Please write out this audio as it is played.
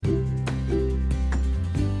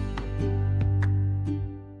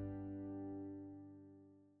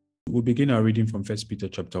we'll begin our reading from 1 Peter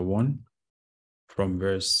chapter 1, from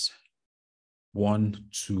verse 1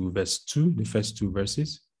 to verse 2, the first two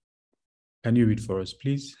verses. Can you read for us,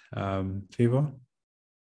 please? Favor?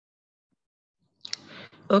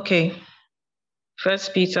 Okay. 1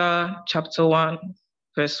 Peter chapter 1,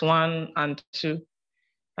 verse 1 and 2.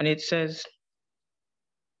 And it says,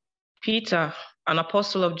 Peter, an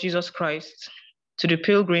apostle of Jesus Christ, to the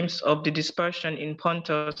pilgrims of the dispersion in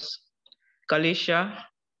Pontus, Galatia,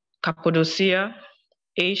 Cappadocia,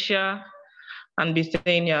 Asia, and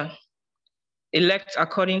Bithynia, elect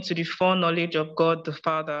according to the foreknowledge of God the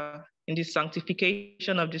Father in the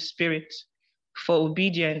sanctification of the Spirit, for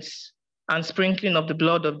obedience and sprinkling of the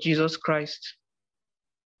blood of Jesus Christ.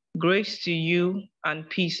 Grace to you and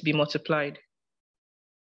peace be multiplied.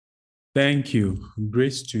 Thank you.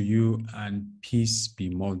 Grace to you and peace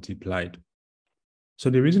be multiplied.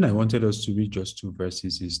 So the reason I wanted us to read just two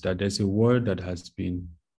verses is that there's a word that has been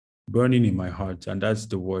burning in my heart, and that's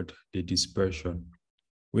the word, the dispersion.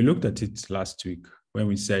 We looked at it last week when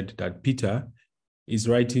we said that Peter is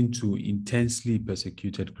writing to intensely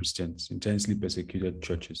persecuted Christians, intensely persecuted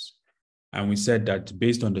churches. And we said that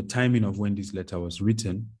based on the timing of when this letter was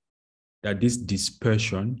written, that this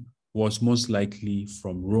dispersion was most likely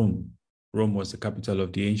from Rome. Rome was the capital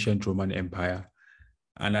of the ancient Roman Empire.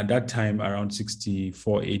 And at that time, around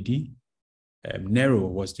 64 AD, Nero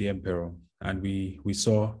was the emperor. And we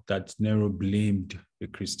saw that Nero blamed the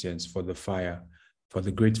Christians for the fire, for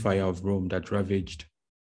the great fire of Rome that ravaged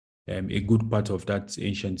a good part of that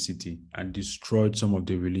ancient city and destroyed some of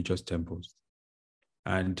the religious temples.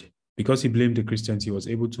 And because he blamed the Christians, he was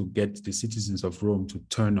able to get the citizens of Rome to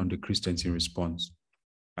turn on the Christians in response.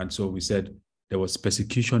 And so we said there was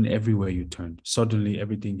persecution everywhere you turned. Suddenly,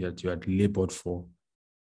 everything that you had labored for,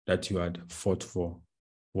 that you had fought for,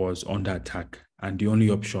 was under attack. And the only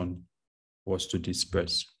option was to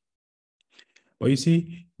disperse. But you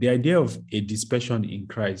see, the idea of a dispersion in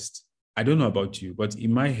Christ, I don't know about you, but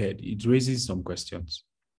in my head, it raises some questions.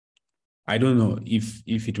 I don't know if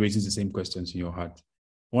it raises the same questions in your heart.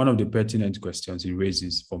 One of the pertinent questions it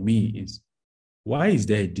raises for me is, why is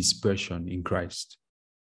there a dispersion in Christ,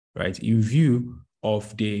 right? In view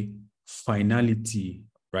of the finality,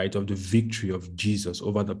 right, of the victory of Jesus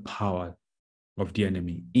over the power of the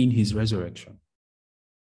enemy in his resurrection,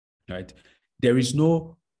 right? There is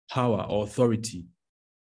no power or authority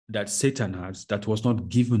that Satan has that was not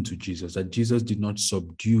given to Jesus, that Jesus did not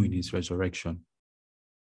subdue in his resurrection,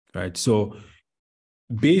 right? So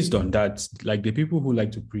based on that, like the people who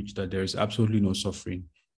like to preach that there is absolutely no suffering,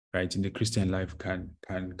 right, in the Christian life can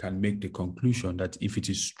make the conclusion that if it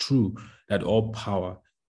is true that all power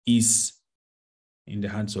is in the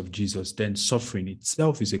hands of Jesus, then suffering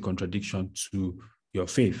itself is a contradiction to your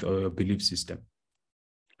faith or your belief system.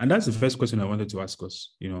 And that's the first question I wanted to ask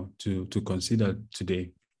us, to consider today,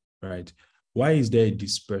 right? Why is there a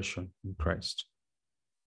dispersion in Christ?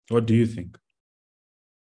 What do you think?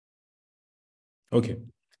 Okay,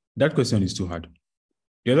 that question is too hard.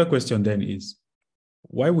 The other question then is,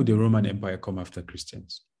 why would the Roman Empire come after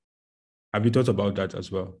Christians? Have you thought about that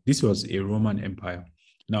as well? This was a Roman Empire.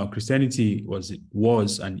 Now, Christianity was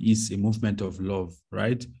and is a movement of love,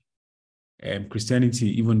 right? Christianity,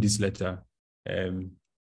 even this letter,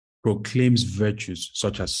 proclaims virtues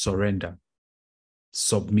such as surrender,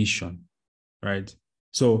 submission, right?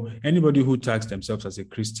 So anybody who tags themselves as a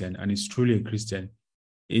Christian and is truly a Christian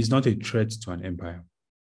is not a threat to an empire.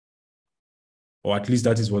 Or at least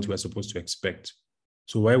that is what we're supposed to expect.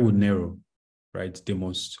 So why would Nero, right, the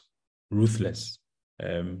most ruthless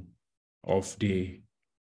of the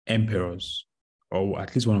emperors, or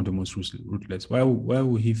at least one of the most ruthless, why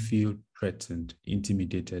would he feel threatened,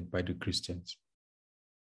 intimidated by the Christians?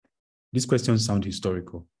 These questions sound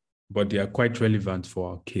historical, but they are quite relevant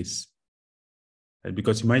for our case. Right?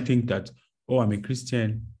 Because you might think that, oh, I'm a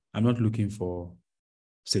Christian, I'm not looking for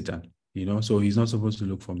Satan, so he's not supposed to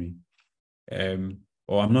look for me.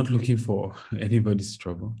 Or I'm not looking for anybody's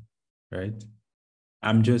trouble, right?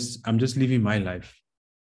 I'm just living my life.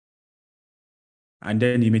 And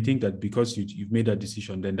then you may think that because you've made that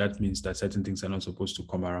decision, then that means that certain things are not supposed to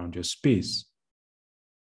come around your space.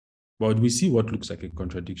 But we see what looks like a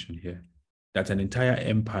contradiction here, that an entire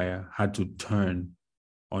empire had to turn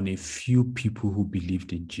on a few people who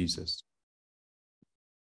believed in Jesus.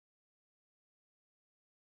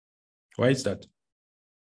 Why is that?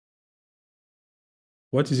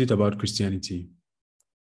 What is it about Christianity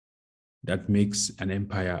that makes an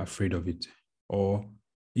empire afraid of it? Or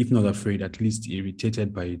if not afraid, at least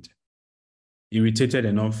irritated by it? Irritated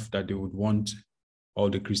enough that they would want all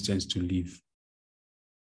the Christians to leave.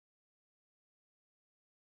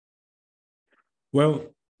 Well,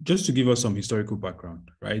 just to give us some historical background,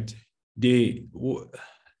 right? The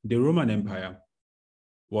Roman Empire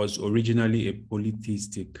was originally a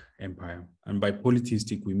polytheistic empire. And by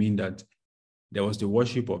polytheistic, we mean that there was the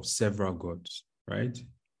worship of several gods, right?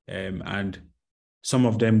 And some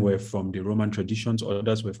of them were from the Roman traditions,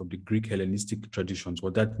 others were from the Greek Hellenistic traditions.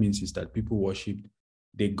 What that means is that people worshipped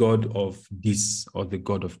the god of this or the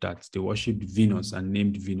god of that. They worshipped Venus and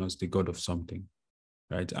named Venus the god of something,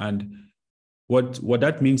 right? And what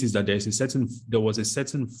that means is that there was a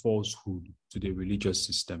certain falsehood to the religious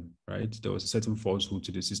system, right? There was a certain falsehood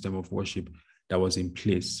to the system of worship that was in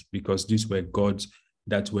place because these were gods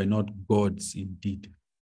that were not gods indeed,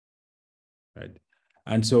 right?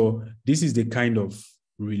 And so this is the kind of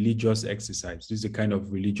religious exercise, this is the kind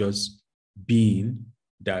of religious being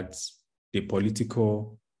that the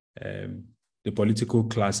political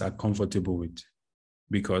class are comfortable with.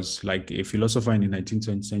 Because like a philosopher in the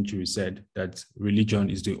 19th century said that religion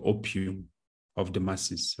is the opium of the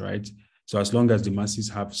masses, right? So as long as the masses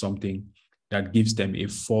have something that gives them a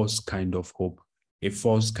false kind of hope, a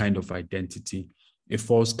false kind of identity, a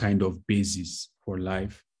false kind of basis for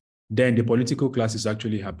life, then the political class is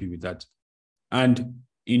actually happy with that. And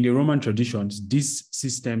in the Roman traditions, these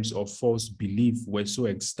systems of false belief were so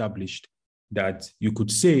established that you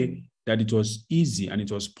could say that it was easy and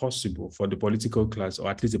it was possible for the political class, or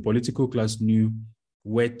at least the political class knew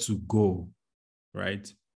where to go,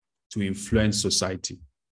 right, to influence society.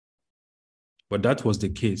 But that was the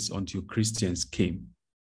case until Christians came.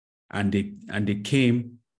 And they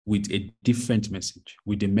came with a different message,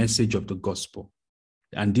 with the message of the gospel.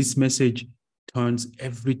 And this message turns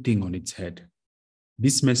everything on its head.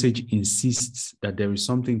 This message insists that there is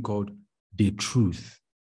something called the truth,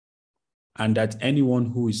 and that anyone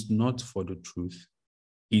who is not for the truth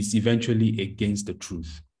is eventually against the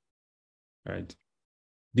truth, right?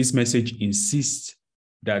 This message insists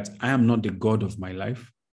that I am not the God of my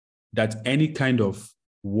life, that any kind of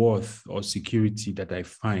worth or security that I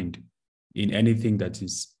find in anything that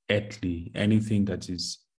is earthly, anything that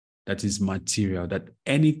is material, that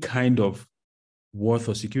any kind of worth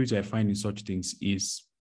or security I find in such things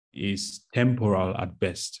is temporal at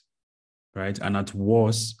best, right? And at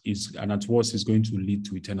worst is going to lead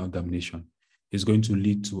to eternal damnation. It's going to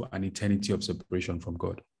lead to an eternity of separation from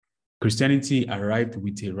God. Christianity arrived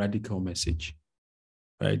with a radical message,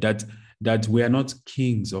 right? That we are not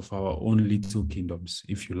kings of our own little kingdoms,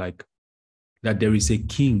 if you like. That there is a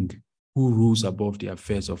king who rules above the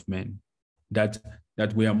affairs of men. That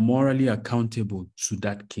we are morally accountable to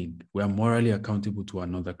that king. We are morally accountable to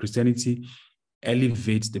another. Christianity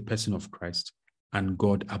elevates the person of Christ and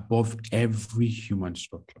God above every human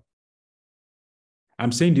structure.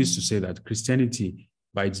 I'm saying this to say that Christianity,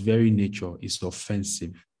 by its very nature, is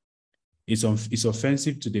offensive. It's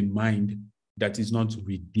offensive to the mind that is not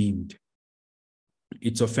redeemed.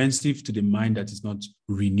 It's offensive to the mind that is not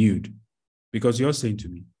renewed. Because you're saying to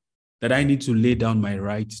me that I need to lay down my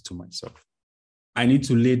right to myself. I need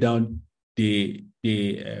to lay down the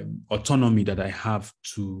autonomy that I have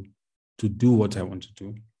to do what I want to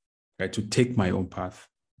do, right? To take my own path,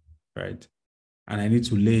 right? And I need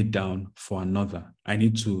to lay it down for another. I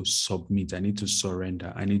need to submit. I need to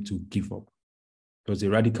surrender. I need to give up. It was a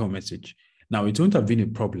radical message. Now, it wouldn't have been a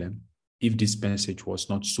problem if this message was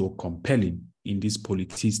not so compelling in this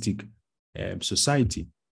polytheistic society.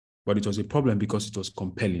 But it was a problem because it was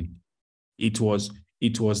compelling. It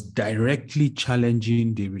was directly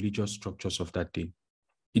challenging the religious structures of that day.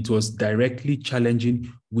 It was directly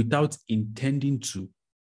challenging without intending to,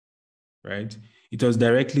 right? It was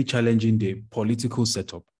directly challenging the political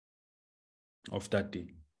setup of that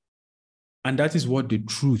day. And that is what the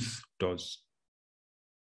truth does.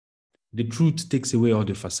 The truth takes away all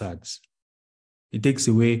the facades. It takes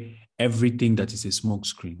away everything that is a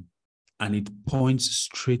smokescreen, and it points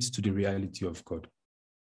straight to the reality of God.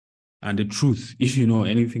 And the truth, if you know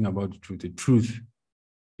anything about the truth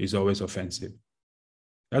is always offensive.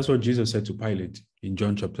 That's what Jesus said to Pilate in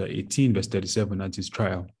John chapter 18, verse 37 at his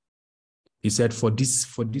trial. He said, for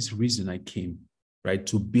this reason I came, right,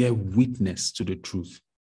 to bear witness to the truth.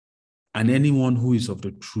 And anyone who is of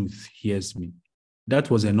the truth hears me. That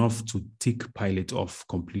was enough to tick Pilate off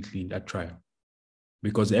completely in that trial.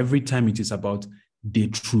 Because every time it is about the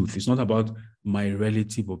truth, it's not about my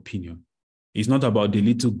relative opinion. It's not about the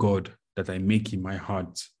little God that I make in my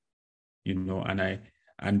heart, you know,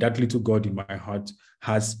 and that little God in my heart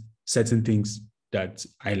has certain things that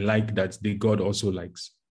I like that the God also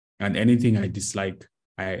likes. And anything I dislike,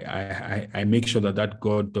 I make sure that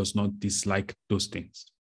God does not dislike those things.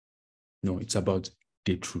 No, it's about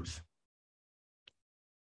the truth.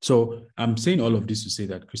 So I'm saying all of this to say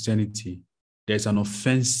that Christianity, there's an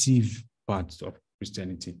offensive part of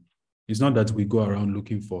Christianity. It's not that we go around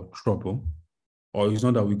looking for trouble, or it's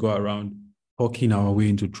not that we go around talking our way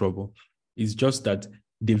into trouble. It's just that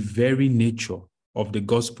the very nature of the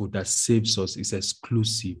gospel that saves us is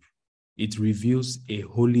exclusive. It reveals a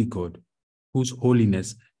holy God whose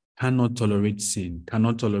holiness cannot tolerate sin,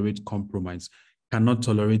 cannot tolerate compromise, cannot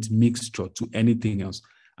tolerate mixture to anything else.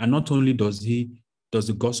 And not only does the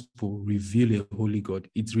gospel reveal a holy God,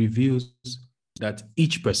 it reveals that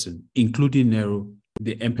each person, including Nero,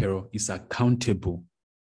 the emperor, is accountable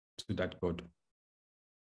to that God.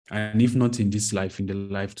 And if not in this life, in the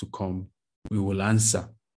life to come, we will answer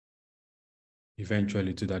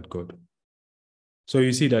eventually to that God. So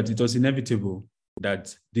you see that it was inevitable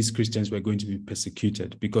that these Christians were going to be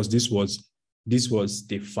persecuted, because this was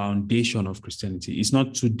the foundation of Christianity. It's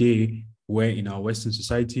not today where in our Western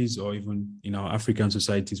societies or even in our African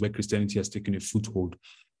societies where Christianity has taken a foothold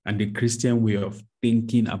and the Christian way of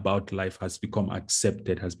thinking about life has become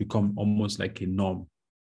accepted, has become almost like a norm.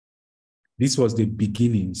 This was the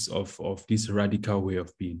beginnings of this radical way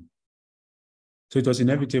of being. So it was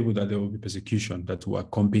inevitable that there will be persecution that will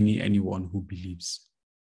accompany anyone who believes,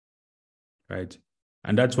 right?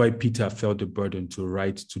 And that's why Peter felt the burden to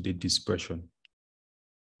write to the dispersion.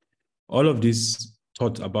 All of this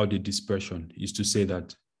thought about the dispersion is to say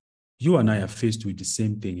that you and I are faced with the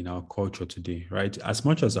same thing in our culture today, right? As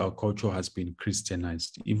much as our culture has been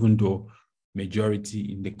Christianized, even though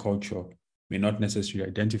majority in the culture may not necessarily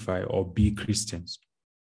identify or be Christians,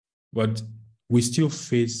 but we still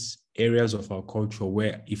face areas of our culture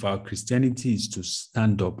where if our Christianity is to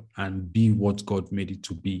stand up and be what God made it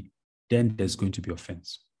to be, then there's going to be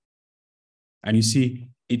offense. And you see,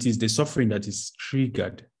 it is the suffering that is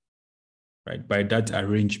triggered, right, by that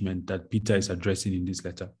arrangement that Peter is addressing in this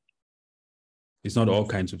letter. It's not all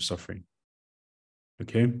kinds of suffering.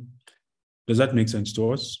 Okay? Does that make sense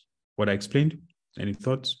to us, what I explained? Any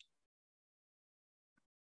thoughts?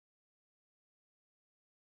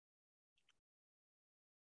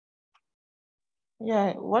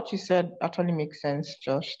 Yeah, what you said actually makes sense,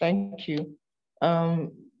 Josh. Thank you.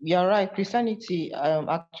 You're right. Christianity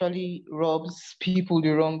actually rubs people the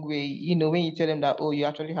wrong way. You know, when you tell them that, oh, you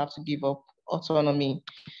actually have to give up autonomy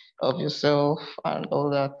of yourself and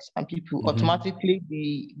all that, and people automatically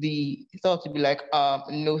they thought to be like,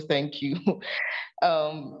 no, thank you.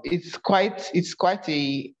 It's quite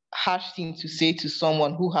a harsh thing to say to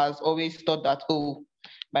someone who has always thought that, oh,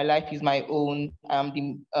 my life is my own. I'm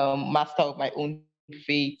the master of my own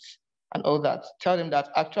fate and all that. Tell them that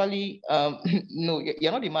actually, no,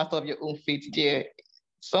 you're not the master of your own fate, dear.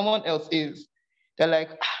 Someone else is. They're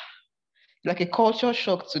like a culture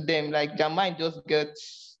shock to them. Like their mind just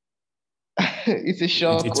gets, it's a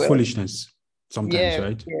shock. It's foolishness sometimes, Yes,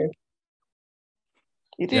 right? yes.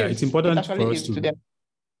 It Yeah, it's is. It important for actually us is to to, them.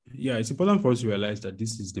 yeah, it's important for us to realize that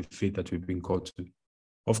this is the faith that we've been called to.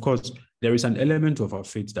 Of course, there is an element of our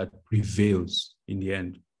faith that prevails in the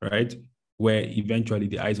end, right? Where eventually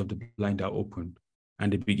the eyes of the blind are opened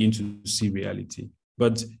and they begin to see reality.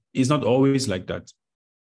 But it's not always like that.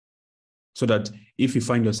 So that if you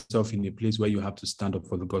find yourself in a place where you have to stand up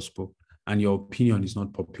for the gospel and your opinion is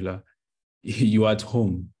not popular, you're at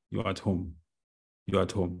home. You're at home. You're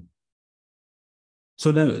at home.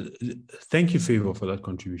 So then, thank you, Favor, for that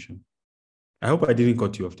contribution. I hope I didn't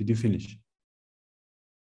cut you off. Did you finish?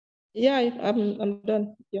 Yeah, I'm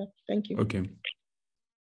done. Yeah, thank you. Okay.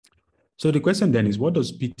 So the question then is, how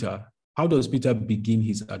does Peter begin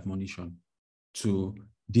his admonition to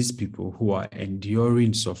these people who are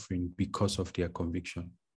enduring suffering because of their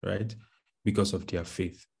conviction, right? Because of their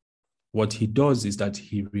faith? What he does is that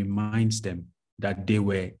he reminds them that they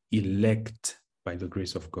were elect by the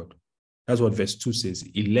grace of God. That's what verse 2 says,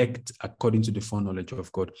 elect according to the foreknowledge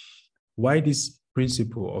of God. Why this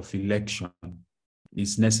principle of election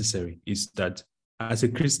is necessary is that as a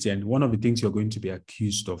Christian, one of the things you're going to be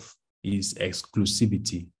accused of is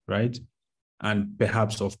exclusivity, right? And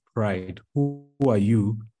perhaps of pride. Who are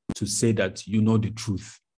you to say that you know the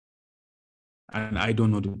truth and I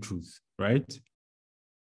don't know the truth, right?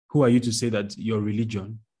 Who are you to say that your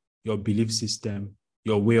religion, your belief system,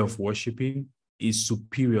 your way of worshiping is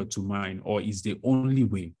superior to mine or is the only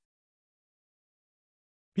way?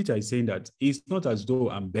 Peter is saying that it's not as though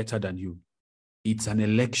I'm better than you. It's an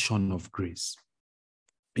election of grace.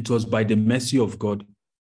 It was by the mercy of God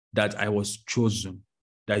that I was chosen,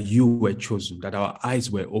 that you were chosen, that our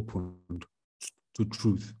eyes were opened to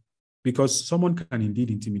truth. Because someone can indeed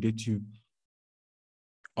intimidate you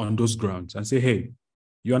on those grounds and say, hey,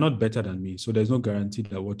 you are not better than me, so there's no guarantee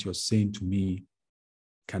that what you're saying to me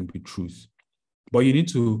can be truth. But you need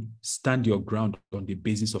to stand your ground on the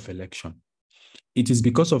basis of election. it is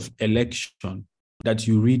because of election that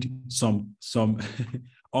you read some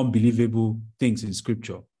unbelievable things in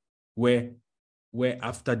scripture where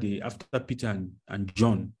after Peter and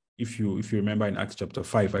John, if you remember in Acts chapter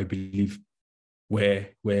 5, I believe, were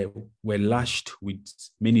lashed with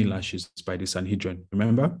many lashes by the Sanhedrin.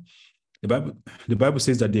 Remember? The Bible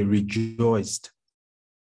says that they rejoiced.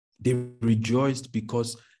 They rejoiced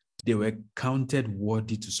because they were counted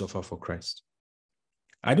worthy to suffer for Christ.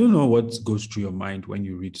 I don't know what goes through your mind when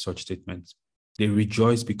you read such statements. They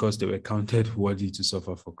rejoiced because they were counted worthy to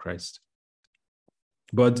suffer for Christ.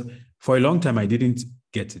 But for a long time, I didn't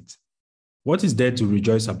get it. What is there to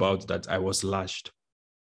rejoice about that I was lashed?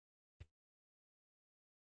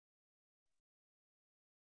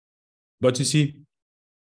 But you see,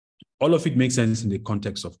 all of it makes sense in the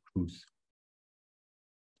context of truth.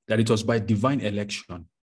 That it was by divine election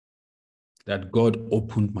that God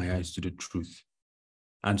opened my eyes to the truth.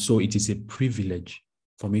 And so it is a privilege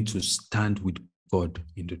for me to stand with God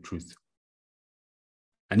in the truth.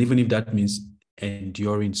 And even if that means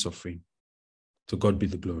enduring suffering, to God be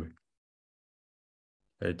the glory.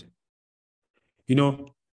 Right? You know,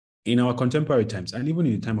 in our contemporary times, and even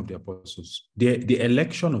in the time of the apostles, the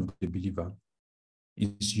election of the believer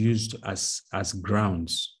is used as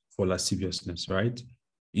grounds for lasciviousness, right?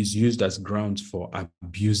 Is used as grounds for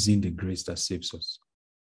abusing the grace that saves us.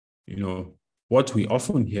 You know, what we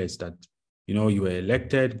often hear is that, you know, you were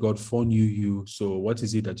elected, God foreknew you, so what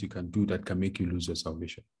is it that you can do that can make you lose your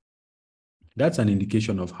salvation? That's an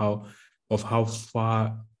indication of how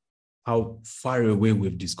far away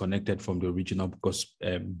we've disconnected from the original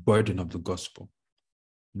burden of the gospel.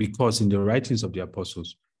 Because in the writings of the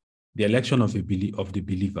apostles, the election of the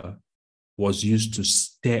believer was used to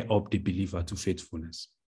stir up the believer to faithfulness.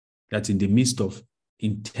 That in the midst of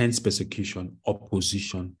intense persecution,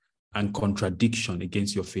 opposition, and contradiction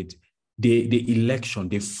against your faith, the election,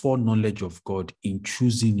 the foreknowledge of God in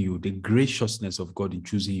choosing you, the graciousness of God in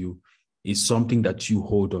choosing you, is something that you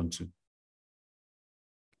hold on to.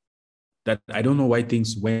 That I don't know why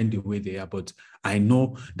things went the way they are, but I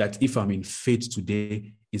know that if I'm in faith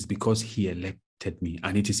today, it's because he elected me,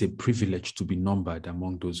 and it is a privilege to be numbered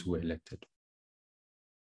among those who were elected.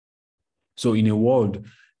 So in a world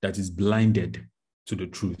that is blinded to the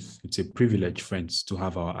truth, it's a privilege, friends, to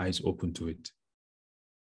have our eyes open to it.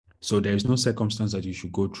 So there is no circumstance that you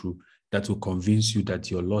should go through that will convince you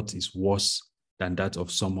that your lot is worse than that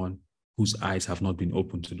of someone whose eyes have not been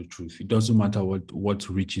opened to the truth. It doesn't matter what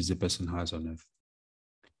riches the person has on earth.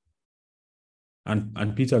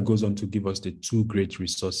 And Peter goes on to give us the two great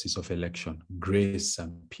resources of election, grace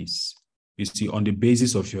and peace. You see, on the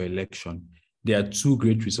basis of your election, there are two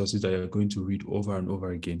great resources that you're going to read over and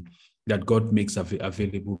over again that God makes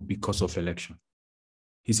available because of election.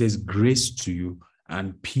 He says, grace to you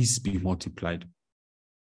and peace be multiplied.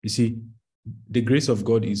 You see, the grace of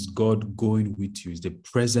God is God going with you, is the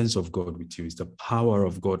presence of God with you, is the power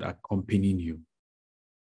of God accompanying you.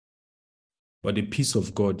 But the peace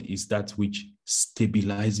of God is that which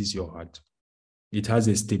stabilizes your heart. It has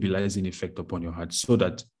a stabilizing effect upon your heart, so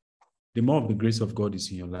that the more of the grace of God is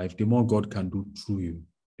in your life, the more God can do through you,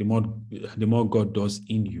 the more God does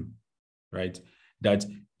in you, right? That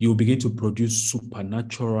you begin to produce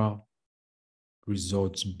supernatural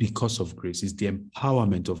results because of grace. It's the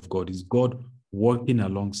empowerment of God. It's God working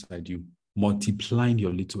alongside you, multiplying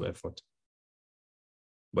your little effort.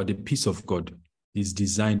 But the peace of God is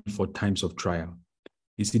designed for times of trial.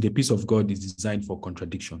 You see, the peace of God is designed for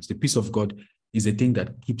contradictions. The peace of God is a thing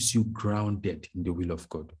that keeps you grounded in the will of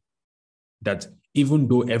God. That even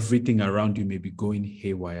though everything around you may be going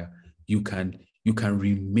haywire, you can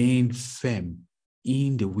remain firm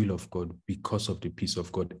in the will of God because of the peace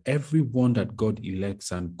of God. Everyone that God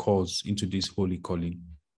elects and calls into this holy calling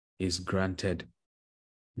is granted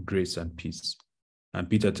grace and peace. And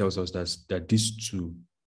Peter tells us that these two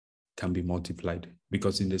can be multiplied,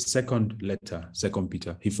 because in the second letter, 2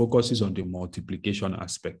 Peter, he focuses on the multiplication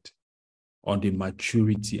aspect, on the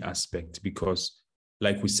maturity aspect, because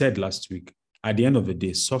like we said last week, at the end of the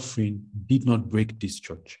day, suffering did not break this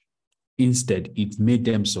church. Instead, it made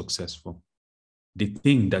them successful. The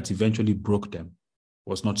thing that eventually broke them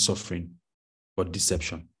was not suffering, but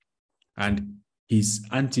deception. And his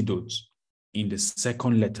antidote in the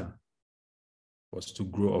second letter was to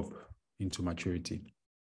grow up into maturity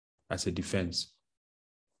as a defense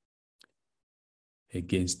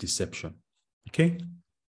against deception. Okay?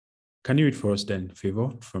 Can you read for us then, Favor,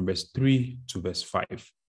 from verse 3 to verse 5?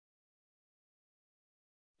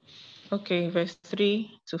 Okay, verse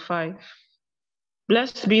 3 to 5.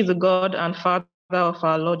 Blessed be the God and Father of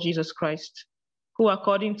our Lord Jesus Christ, who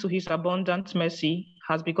according to his abundant mercy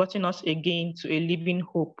has begotten us again to a living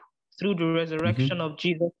hope through the resurrection of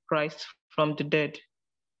Jesus Christ from the dead,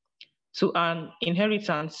 to an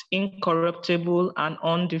inheritance incorruptible and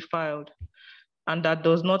undefiled, and that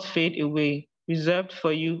does not fade away, reserved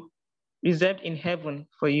in heaven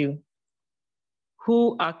for you,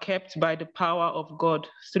 who are kept by the power of God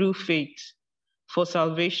through faith for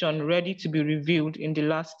salvation, ready to be revealed in the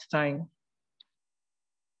last time.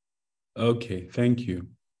 Okay, thank you.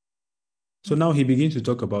 So now he begins to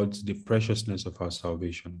talk about the preciousness of our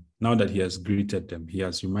salvation. Now that he has greeted them, he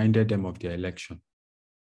has reminded them of their election.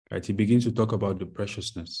 Right? He begins to talk about the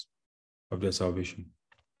preciousness of their salvation.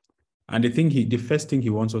 And the first thing he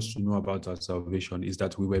wants us to know about our salvation is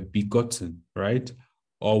that we were begotten, right?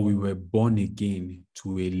 Or we were born again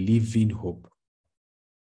to a living hope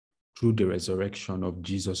through the resurrection of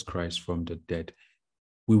Jesus Christ from the dead.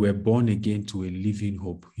 We were born again to a living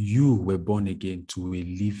hope. You were born again to a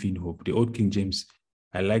living hope. The Old King James,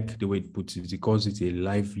 I like the way it puts it. He calls it a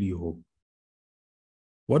lively hope.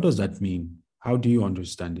 What does that mean? How do you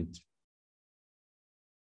understand it?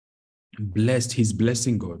 Blessed, he's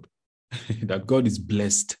blessing God. That God is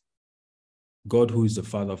blessed. God, who is the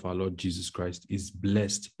Father of our Lord Jesus Christ, is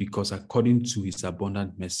blessed because according to his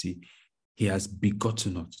abundant mercy, he has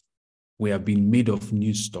begotten us. We have been made of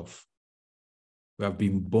new stuff. We have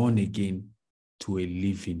been born again to a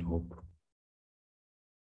living hope.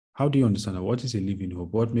 How do you understand that? What is a living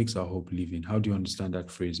hope? What makes our hope living? How do you understand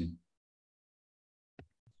that phrasing?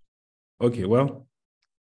 Okay, well,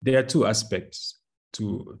 there are two aspects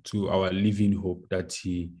to our living hope that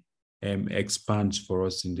he expands for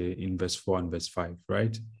us in verse 4 and verse 5,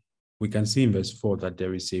 right? We can see in verse 4 that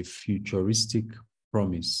there is a futuristic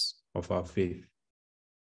promise of our faith.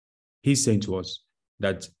 He's saying to us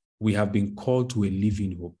that we have been called to a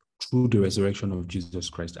living hope through the resurrection of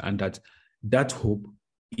Jesus Christ, and that hope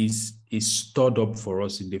is stored up for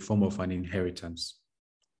us in the form of an inheritance.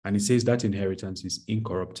 And he says that inheritance is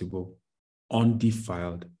incorruptible,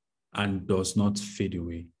 undefiled, and does not fade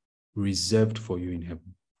away, reserved for you in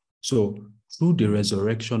heaven. So through the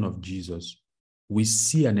resurrection of Jesus, we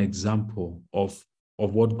see an example of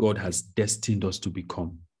what God has destined us to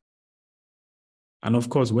become. And of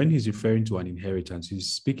course, when he's referring to an inheritance,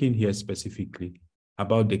 he's speaking here specifically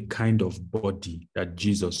about the kind of body that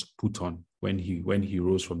Jesus put on when he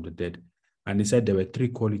rose from the dead. And he said there were three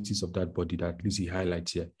qualities of that body that at least he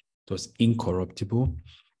highlights here. It was incorruptible,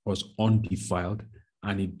 was undefiled,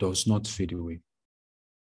 and it does not fade away.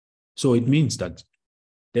 So it means that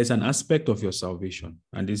there's an aspect of your salvation,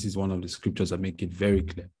 and this is one of the scriptures that make it very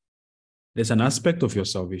clear. There's an aspect of your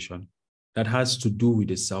salvation that has to do with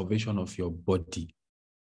the salvation of your body.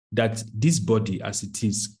 That this body, as it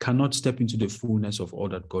is, cannot step into the fullness of all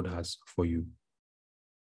that God has for you.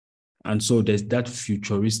 And so there's that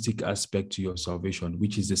futuristic aspect to your salvation,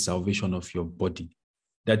 which is the salvation of your body.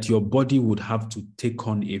 That your body would have to take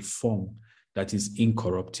on a form that is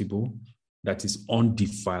incorruptible, that is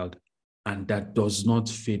undefiled, and that does not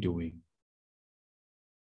fade away.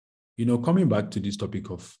 You know, coming back to this topic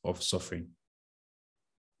of suffering,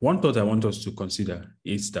 one thought I want us to consider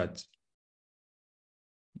is that,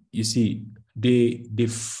 you see, the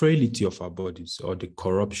frailty of our bodies, or the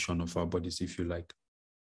corruption of our bodies, if you like,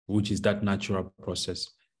 which is that natural process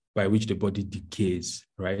by which the body decays,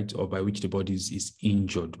 right? Or by which the body is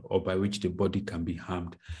injured, or by which the body can be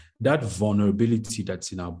harmed. That vulnerability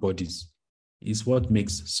that's in our bodies is what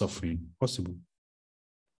makes suffering possible.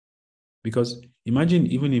 Because imagine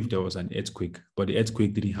even if there was an earthquake, but the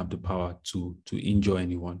earthquake didn't have the power to injure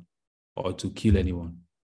anyone or to kill anyone,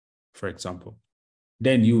 for example,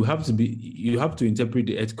 then you have to interpret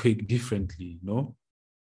the earthquake differently, no?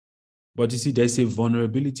 But you see, there's a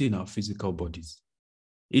vulnerability in our physical bodies.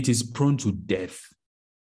 It is prone to death.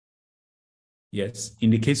 Yes,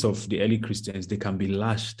 in the case of the early Christians, they can be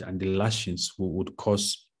lashed, and the lashings would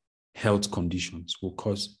cause health conditions, will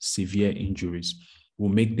cause severe injuries, will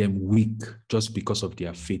make them weak just because of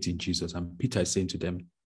their faith in Jesus. And Peter is saying to them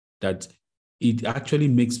that it actually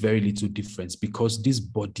makes very little difference because this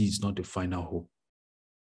body is not the final hope.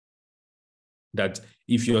 That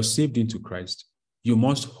if you're saved into Christ, you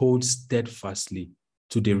must hold steadfastly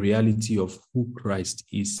to the reality of who Christ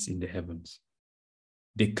is in the heavens,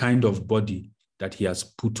 the kind of body that he has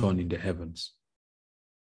put on in the heavens.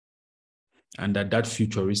 And that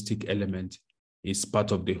futuristic element is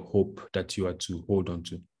part of the hope that you are to hold on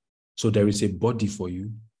to. So there is a body for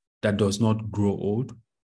you that does not grow old.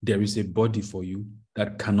 There is a body for you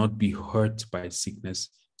that cannot be hurt by sickness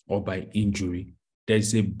or by injury. There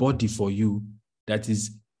is a body for you that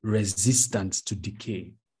is resistant to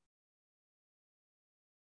decay.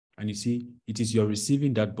 And you see, it is your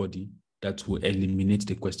receiving that body that will eliminate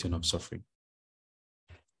the question of suffering.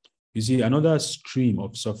 You see, another stream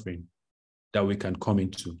of suffering that we can come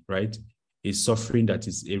into, right, is suffering that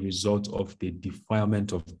is a result of the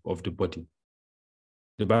defilement of the body.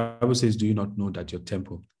 The Bible says, do you not know that your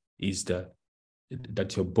temple is that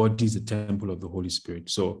your body is the temple of the Holy Spirit?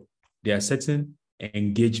 So there are certain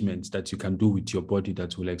engagements that you can do with your body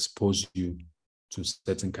that will expose you to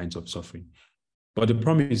certain kinds of suffering. But the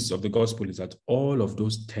promise of the gospel is that all of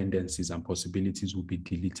those tendencies and possibilities will be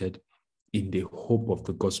deleted in the hope of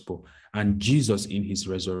the gospel. And Jesus in his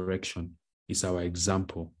resurrection is our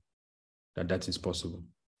example that is possible.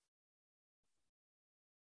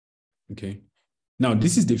 Okay. Now,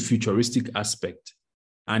 this is the futuristic aspect,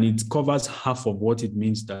 and it covers half of what it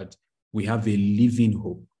means that we have a living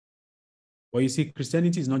hope. Well, you see,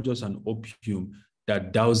 Christianity is not just an opium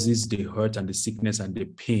that douses the hurt and the sickness and the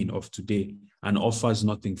pain of today and offers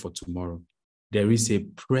nothing for tomorrow. There is a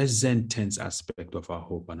present tense aspect of our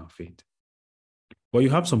hope and our faith. Well, you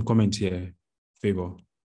have some comments here, Favor.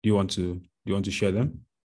 Do you want to share them?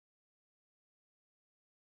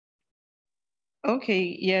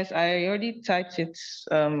 Okay, yes, I already typed it,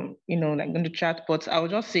 like in the chat, but I'll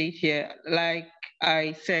just say it here. Like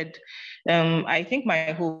I said, I think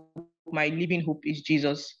my living hope is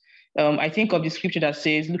Jesus. I think of the scripture that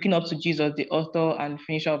says, looking up to Jesus, the author and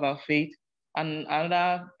finisher of our faith. And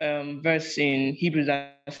another verse in Hebrews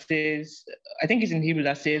that says, I think it's in Hebrews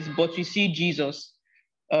that says, but you see Jesus.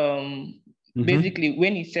 Basically,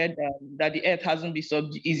 when he said that the earth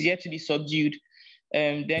is yet to be subdued,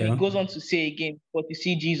 then he goes on to say again, but you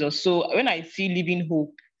see Jesus. So when I see living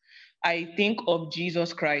hope, I think of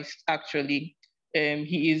Jesus Christ, actually.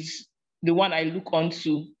 He is the one I look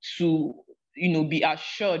onto to, be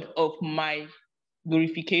assured of my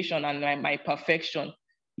glorification and my perfection.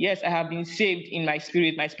 Yes, I have been saved in my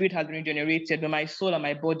spirit. My spirit has been regenerated, but my soul and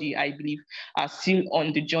my body, I believe, are still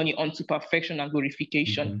on the journey unto perfection and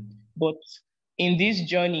glorification. But in this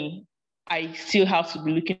journey, I still have to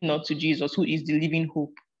be looking up to Jesus, who is the living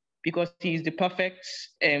hope, because he is the perfect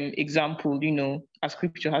example, as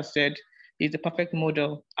scripture has said. He's the perfect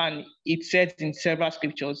model. And it says in several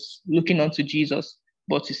scriptures, looking unto Jesus,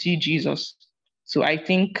 but to see Jesus. So I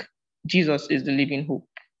think Jesus is the living hope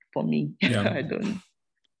for me. Yeah. I don't.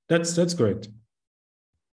 That's correct.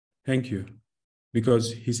 Thank you.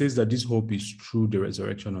 Because he says that this hope is through the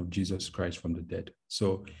resurrection of Jesus Christ from the dead.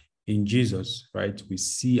 So in Jesus, right, we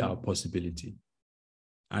see our possibility.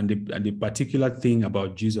 And the particular thing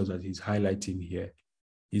about Jesus that he's highlighting here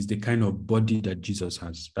is the kind of body that Jesus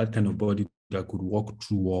has, that kind of body that could walk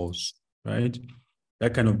through walls, right?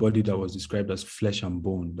 That kind of body that was described as flesh and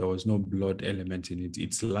bone. There was no blood element in it.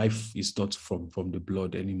 Its life is not from the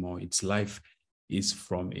blood anymore. Its life is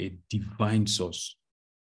from a divine source.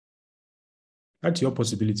 That's your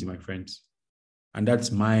possibility, my friends. And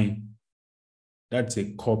that's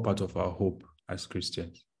a core part of our hope as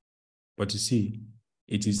Christians. But you see,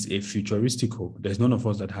 it is a futuristic hope. There's none of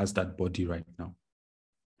us that has that body right now.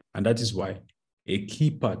 And that is why a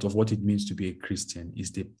key part of what it means to be a Christian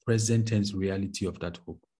is the present tense reality of that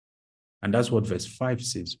hope. And that's what verse 5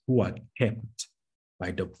 says, who are kept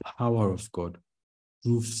by the power of God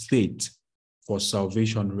through faith for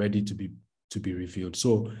salvation ready to be revealed.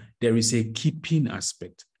 So there is a keeping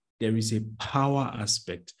aspect. There is a power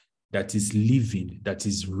aspect that is living, that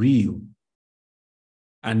is real.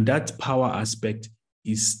 And that power aspect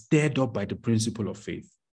is stirred up by the principle of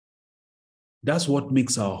faith. That's what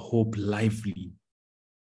makes our hope lively,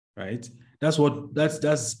 right? That's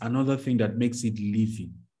another thing that makes it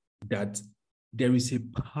living, that there is a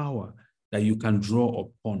power that you can draw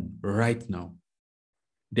upon right now.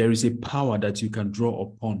 There is a power that you can draw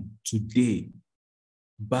upon today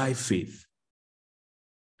by faith.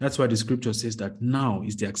 That's why the scripture says that now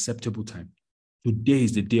is the acceptable time. Today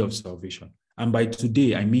is the day of salvation. And by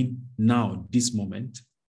today, I mean now, this moment.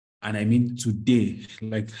 And I mean today,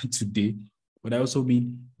 like today. But I also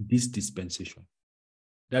mean this dispensation.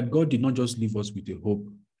 That God did not just leave us with a hope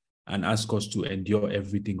and ask us to endure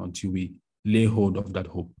everything until we lay hold of that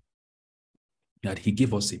hope. That he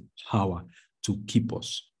gave us a power to keep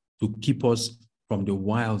us from the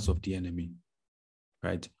wiles of the enemy,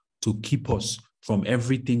 right? To keep us from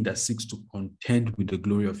everything that seeks to contend with the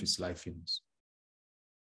glory of his life in us.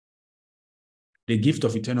 The gift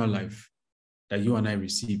of eternal life that you and I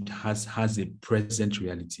received has a present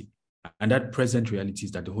reality. And that present reality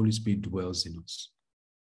is that the Holy Spirit dwells in us.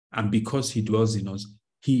 And because he dwells in us,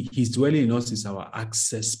 his dwelling in us is our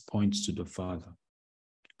access point to the Father.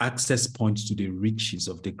 Access point to the riches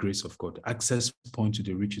of the grace of God. Access point to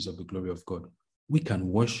the riches of the glory of God. We can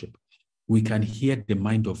worship. we can hear the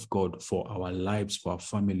mind of God for our lives, for our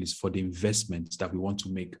families, for the investments that we want to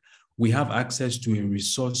make. We have access to a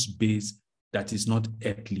resource base that is not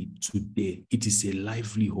earthly today. It is a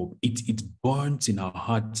lively hope. It burns in our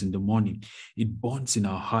hearts in the morning. It burns in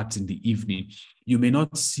our hearts in the evening. You may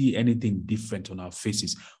not see anything different on our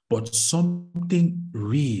faces, but something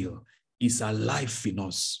real is alive in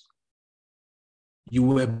us. You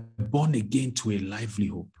were born again to a lively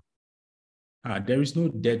hope. There is no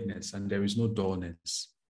deadness and there is no dullness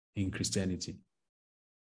in Christianity,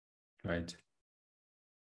 right?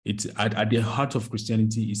 It's at the heart of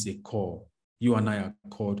Christianity is a call. You and I are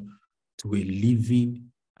called to a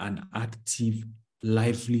living and active,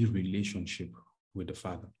 lively relationship with the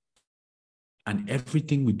Father. And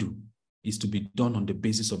everything we do is to be done on the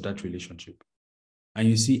basis of that relationship. And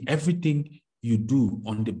you see, everything you do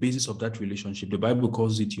on the basis of that relationship, the Bible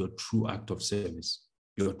calls it your true act of service,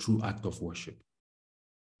 your true act of worship.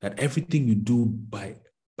 That everything you do by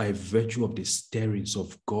virtue of the stirrings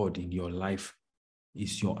of God in your life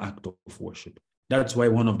is your act of worship. That's why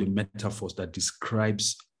one of the metaphors that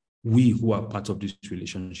describes we who are part of this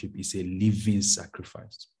relationship is a living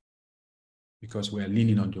sacrifice, because we are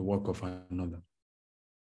leaning on the work of another.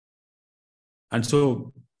 And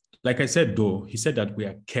so, like I said, though, he said that we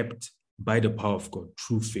are kept by the power of God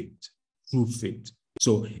through faith, through faith.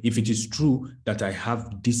 So if it is true that I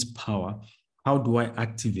have this power, how do I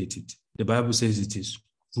activate it? The Bible says it is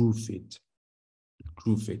through faith,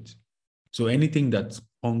 through faith. So anything that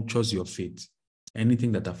punctures your faith,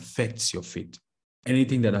 anything that affects your faith,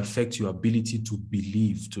 anything that affects your ability to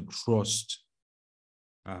believe, to trust,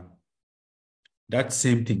 that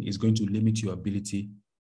same thing is going to limit your ability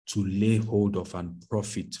to lay hold of and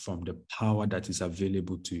profit from the power that is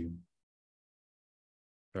available to you.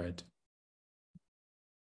 Right?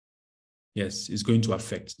 Yes, it's going to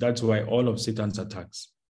affect. That's why all of Satan's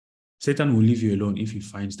attacks, Satan will leave you alone if he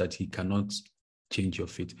finds that he cannot change your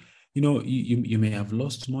faith. You know, you may have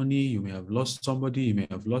lost money, you may have lost somebody, you may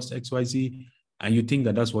have lost XYZ, and you think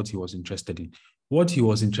that that's what he was interested in. What he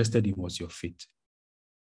was interested in was your faith.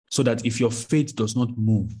 So that if your faith does not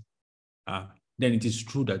move, then it is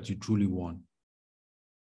true that you truly won.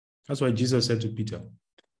 That's why Jesus said to Peter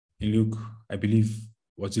in Luke, I believe,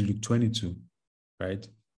 was it Luke 22, right?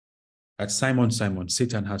 That Simon, Simon,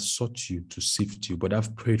 Satan has sought you to sift you, but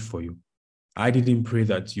I've prayed for you. I didn't pray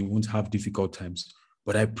that you won't have difficult times,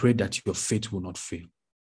 but I pray that your faith will not fail.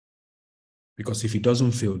 Because if it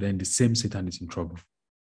doesn't fail, then the same Satan is in trouble.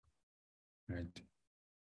 Right?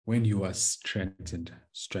 When you are strengthened,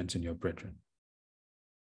 strengthen your brethren.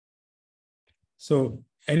 So,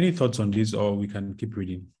 any thoughts on this, or we can keep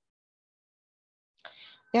reading?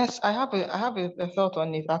 Yes, I have a thought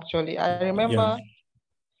on it actually. I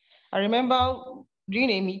remember during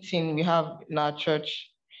a meeting we have in our church,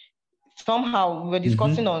 somehow we were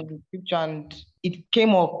discussing on the scripture and it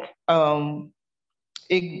came up.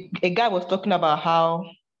 A guy was talking about how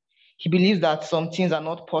he believes that some things are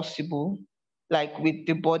not possible, like with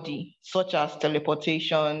the body, such as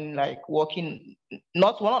teleportation, like walking,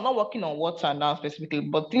 not walking on water now specifically,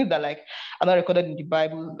 but things that like are not recorded in the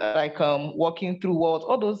Bible, like walking through walls,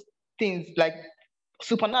 all those things like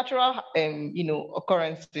supernatural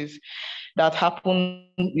occurrences that happen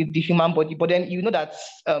with the human body. But then you know that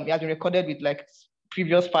it has been recorded with like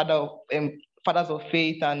previous fathers of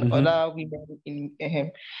faith and other women in him.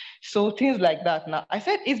 So things like that. Now, I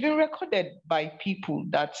said it's been recorded by people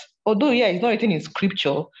that, although, it's not written in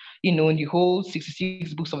scripture, in the whole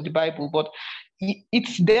 66 books of the Bible, but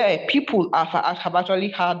it's there. People have actually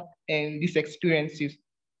had these experiences.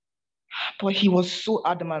 But he was so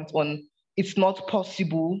adamant on it's not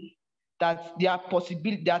possible, that there are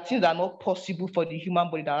things that are not possible for the human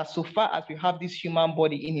body, that so far as we have this human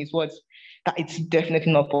body, in his words, that it's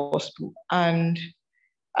definitely not possible. And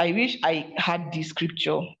I wish I had this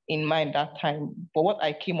scripture in mind that time, but what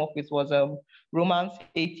I came up with was Romans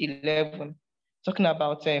 8:11, talking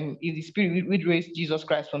about if the spirit which raised Jesus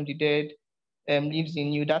Christ from the dead lives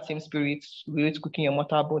in you, that same spirit will cooking your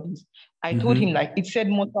mortal bodies. I told him, like, it said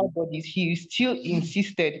mortal bodies. He still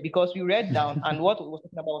insisted, because we read down and what we were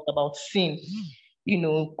talking about sin,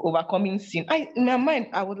 overcoming sin. In my mind,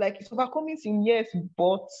 I was like, it's overcoming sin, yes,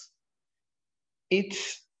 but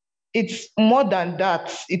it's more than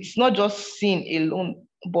that. It's not just sin alone,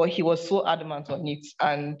 but he was so adamant on it.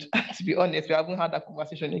 And to be honest, we haven't had that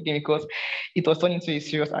conversation again because it was turned into a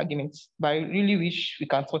serious argument. But I really wish we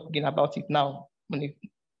can talk again about it now on a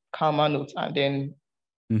calmer note, and then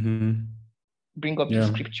bring up the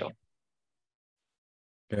scripture.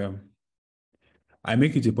 Yeah. I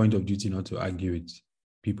make it a point of duty not to argue with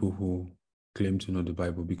people who claim to know the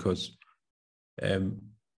Bible, because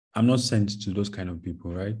I'm not sent to those kind of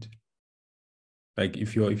people, right? Like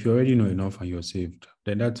if you already know enough and you're saved,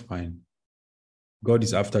 then that's fine. God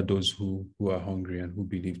is after those who are hungry and who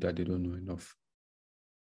believe that they don't know enough.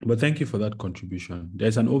 But thank you for that contribution.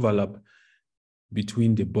 There's an overlap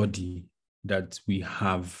between the body that we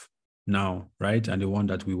have now, right, and the one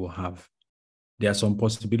that we will have. There are some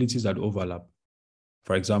possibilities that overlap.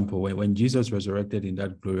 For example, when Jesus resurrected in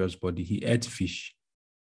that glorious body, he ate fish.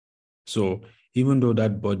 So even though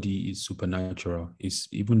that body is supernatural,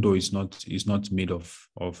 even though it's not made of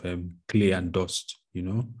clay and dust,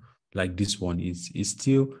 like this one is, it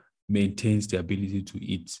still maintains the ability to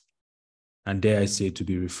eat, and dare I say, to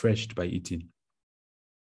be refreshed by eating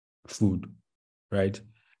food, right?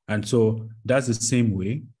 And so that's the same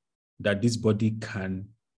way that this body can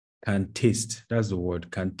taste. That's the word,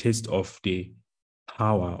 can taste of the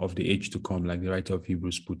power of the age to come, like the writer of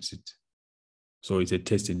Hebrews puts it. So it's a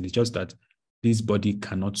tasting. It's just that this body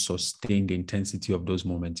cannot sustain the intensity of those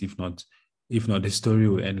moments. If not, the story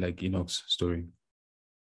will end like Enoch's story.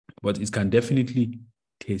 But it can definitely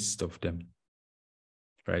taste of them,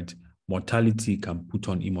 right? Mortality can put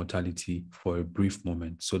on immortality for a brief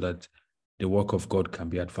moment so that the work of God can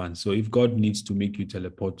be advanced. So if God needs to make you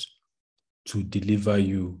teleport to deliver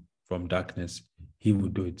you from darkness, he will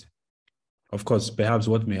do it. Of course, perhaps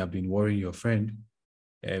what may have been worrying your friend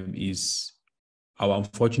is our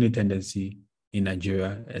unfortunate tendency in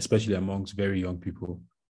Nigeria, especially amongst very young people,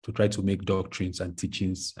 to try to make doctrines and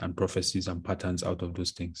teachings and prophecies and patterns out of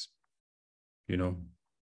those things,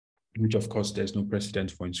 which of course there's no precedent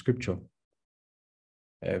for in scripture.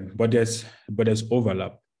 But there's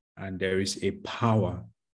overlap, and there is a power.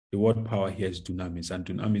 The word power here is dunamis, and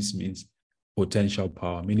dunamis means potential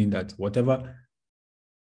power, meaning that whatever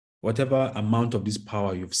amount of this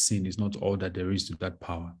power you've seen is not all that there is to that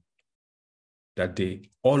power. That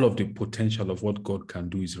all of the potential of what God can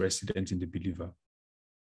do is resident in the believer,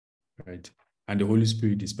 right? And the Holy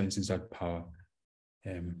Spirit dispenses that power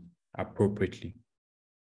appropriately.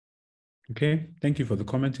 Okay, thank you for the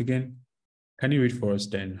comment again. Can you read for us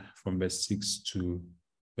then from verse 6 to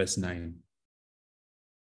verse 9?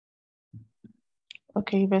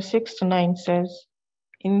 Okay, verse 6 to 9 says,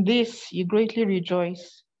 "In this you greatly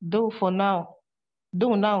rejoice, though now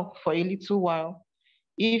for a little while,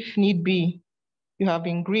 if need be, you have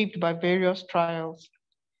been grieved by various trials,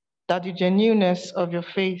 that the genuineness of your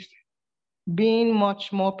faith, being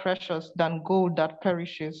much more precious than gold that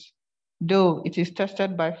perishes, though it is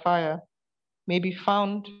tested by fire, may be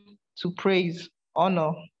found to praise,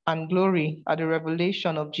 honor, and glory at the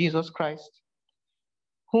revelation of Jesus Christ,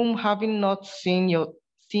 whom having not seen you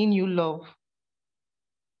love,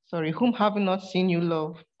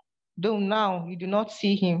 though now you do not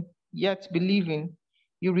see him, yet believing,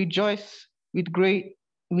 you rejoice with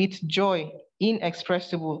joy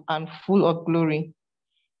inexpressible and full of glory,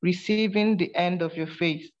 receiving the end of your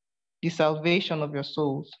faith, the salvation of your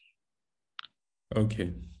souls."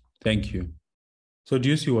 Okay, thank you. So do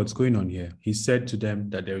you see what's going on here? He said to them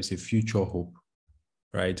that there is a future hope,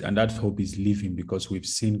 right? And that hope is living because we've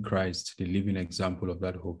seen Christ, the living example of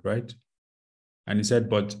that hope, right? And he said,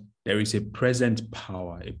 but there is a present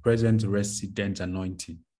power, a present resident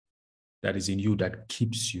anointing that is in you that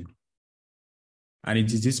keeps you. And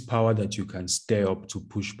it is this power that you can stir up to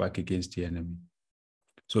push back against the enemy.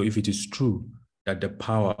 So if it is true that the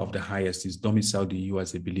power of the highest is domiciled in you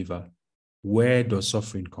as a believer, where does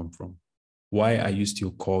suffering come from? Why are you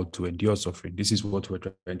still called to endure suffering? This is what we're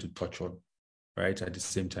trying to touch on, right, at the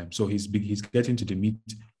same time. So he's getting to the meat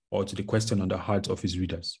or to the question on the heart of his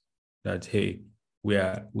readers that, hey, we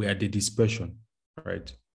are the dispersion,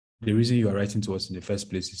 right? The reason you are writing to us in the first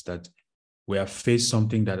place is that we have faced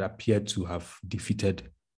something that appeared to have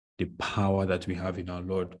defeated the power that we have in our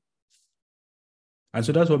Lord. And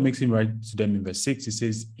so that's what makes him write to them in verse 6. He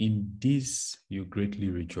says, "In this you greatly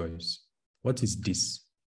rejoice." What is this?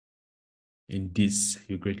 In this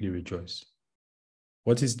you greatly rejoice.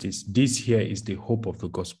 What is this? This here is the hope of the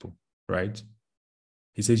gospel, right?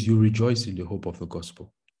 He says, you rejoice in the hope of the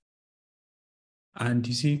gospel. And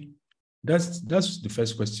you see, that's the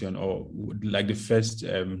first question, or like the first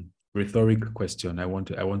rhetoric question I want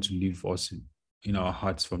to leave us in our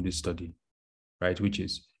hearts from this study, right? Which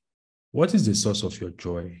is, what is the source of your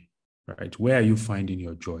joy, right? Where are you finding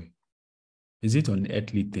your joy? Is it on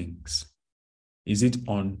earthly things? Is it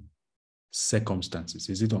on circumstances?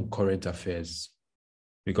 Is it on current affairs?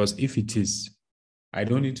 Because if it is, I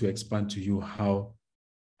don't need to expand to you how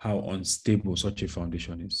unstable such a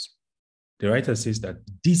foundation is. The writer says that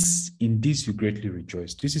in this you greatly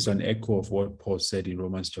rejoice. This is an echo of what Paul said in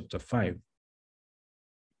Romans chapter 5,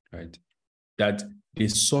 right? that the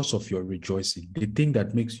source of your rejoicing, the thing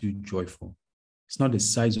that makes you joyful, it's not the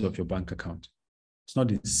size of your bank account. It's not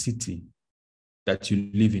the city that you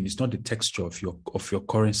live in. It's not the texture of your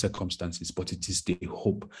current circumstances, but it is the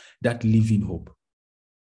hope, that living hope.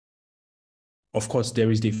 Of course,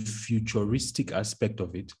 there is the futuristic aspect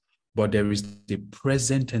of it, but there is the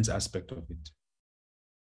present tense aspect of it.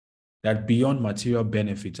 That beyond material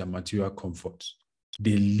benefits and material comforts,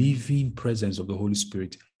 the living presence of the Holy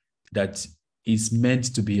Spirit that is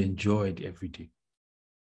meant to be enjoyed every day.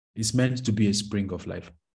 It's meant to be a spring of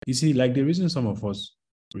life. You see, like the reason some of us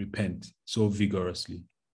repent so vigorously,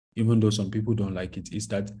 even though some people don't like it, is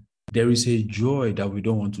that there is a joy that we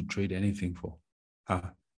don't want to trade anything for.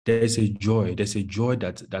 There's a joy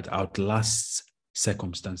that outlasts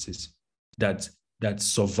circumstances, that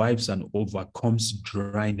survives and overcomes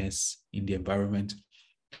dryness in the environment.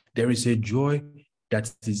 There is a joy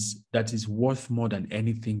that is worth more than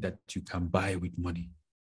anything that you can buy with money.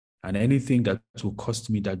 And anything that will cost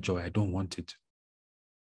me that joy, I don't want it.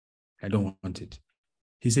 I don't want it.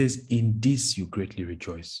 He says, in this you greatly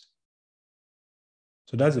rejoice.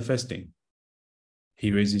 So that's the first thing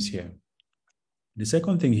he raises here. The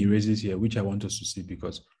second thing he raises here, which I want us to see,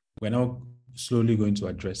 because we're now slowly going to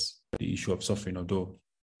address the issue of suffering, although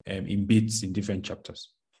in bits in different chapters.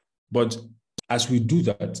 But as we do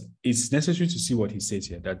that, it's necessary to see what he says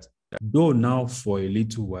here, that though now for a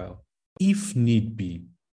little while, if need be.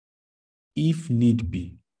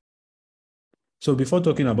 So before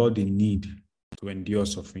talking about the need to endure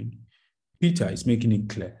suffering, Peter is making it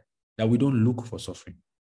clear that we don't look for suffering,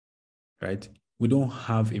 right? We don't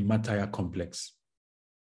have a martyr complex.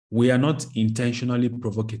 We are not intentionally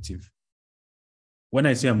provocative. When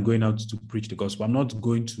I say I'm going out to preach the gospel, I'm not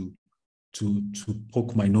going to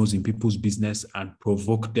poke my nose in people's business and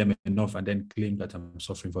provoke them enough and then claim that I'm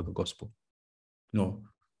suffering for the gospel. No,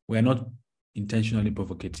 we are not intentionally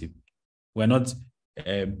provocative. We're not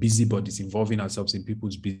busybodies involving ourselves in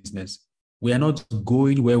people's business. We are not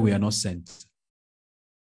going where we are not sent.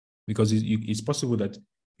 Because it's possible that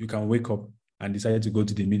you can wake up and decide to go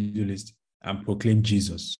to the Middle East and proclaim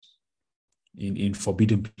Jesus in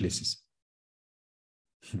forbidden places.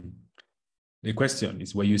 The question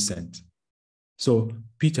is, were you sent? So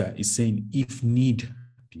Peter is saying, if need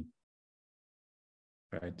be,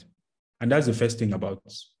 right? And that's the first thing about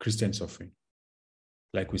Christian suffering.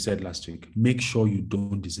 Like we said last week, make sure you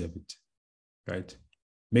don't deserve it, right?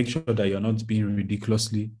 Make sure that you're not being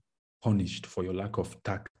ridiculously punished for your lack of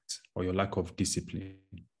tact or your lack of discipline.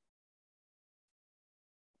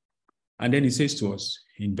 And then he says to us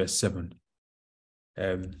in verse 7,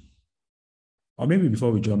 or maybe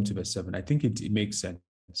before we jump to verse 7, I think it makes sense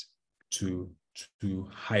to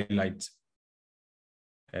highlight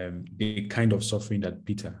the kind of suffering that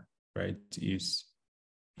Peter, right, is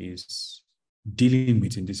dealing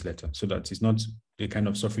with in this letter, so that it's not the kind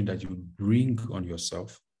of suffering that you bring on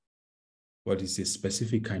yourself, but it's a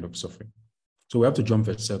specific kind of suffering. So we have to jump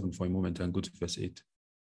verse 7 for a moment and go to verse 8.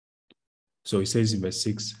 So he says in verse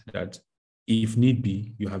 6 that if need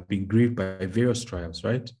be, you have been grieved by various trials,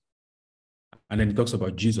 right? And then he talks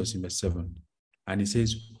about Jesus in verse 7. And he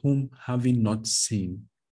says, whom having not seen,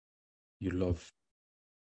 you love.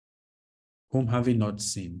 Whom having not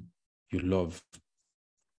seen, you love.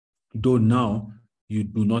 Though now you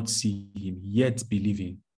do not see him, yet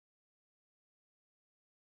believing,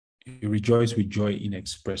 you rejoice with joy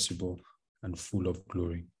inexpressible and full of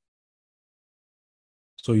glory.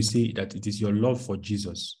 So you see that it is your love for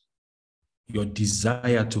Jesus, your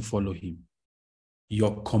desire to follow him,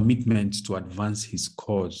 your commitment to advance his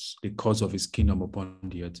cause, the cause of his kingdom upon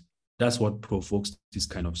the earth. That's what provokes this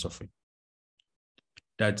kind of suffering.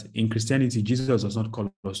 That in Christianity, Jesus does not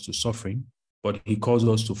call us to suffering, but he calls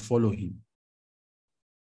us to follow him.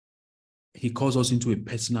 He calls us into a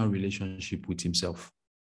personal relationship with himself,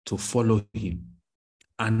 to follow him.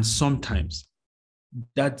 And sometimes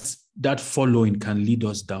that following can lead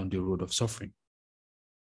us down the road of suffering.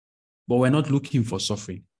 But we're not looking for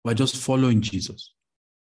suffering. We're just following Jesus,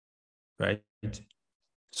 right?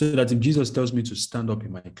 So that if Jesus tells me to stand up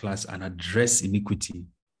in my class and address iniquity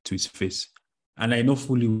to his face, and I know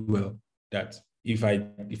fully well that if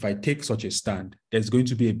I take such a stand, there's going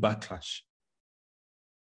to be a backlash.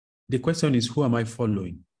 The question is, who am I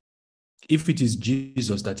following? If it is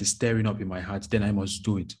Jesus that is stirring up in my heart, then I must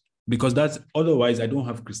do it. Because otherwise I don't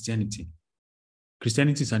have Christianity.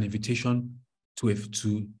 Christianity is an invitation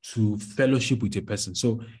to fellowship with a person.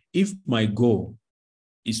 So if my goal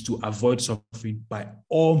is to avoid suffering by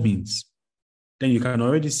all means, then you can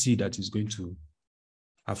already see that it's going to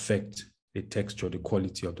affect the texture, the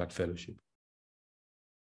quality of that fellowship.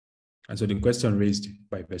 And so the question raised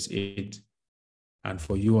by verse 8 and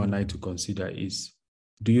for you and I to consider is,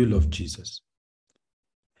 do you love Jesus?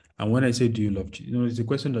 And when I say, do you love Jesus? It's a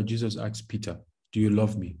question that Jesus asked Peter, do you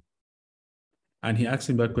love me? And he asked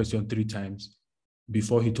him that question 3 times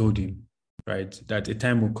before he told him, right, that a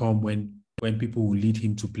time will come when people will lead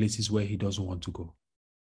him to places where he doesn't want to go.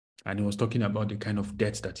 And he was talking about the kind of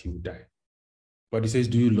death that he would die. But he says,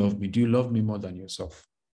 do you love me? Do you love me more than yourself?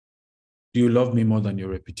 Do you love me more than your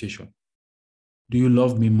reputation? Do you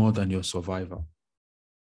love me more than your survival?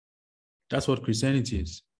 That's what Christianity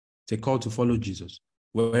is. It's a call to follow Jesus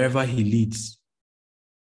wherever he leads.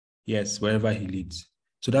 Yes, wherever he leads.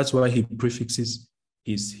 So that's why he prefixes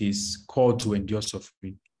his call to endure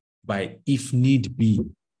suffering by if need be.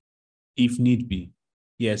 If need be.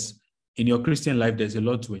 Yes, in your Christian life, there's a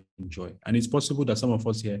lot to enjoy. And it's possible that some of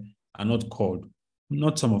us here are not called.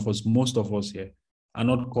 Not some of us, most of us here are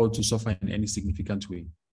not called to suffer in any significant way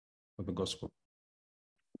for the gospel.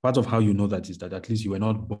 Part of how you know that is that at least you were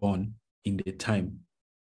not born in the time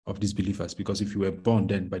of these believers, because if you were born,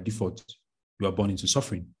 then by default, you are born into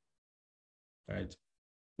suffering, right?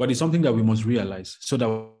 But it's something that we must realize so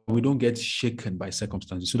that we don't get shaken by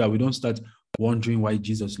circumstances, so that we don't start wondering why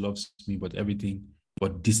Jesus loves me,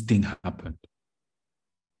 but this thing happened.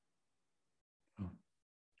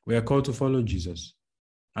 We are called to follow Jesus.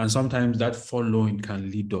 And sometimes that following can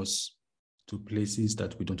lead us to places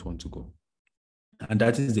that we don't want to go. And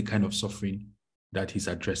that is the kind of suffering that he's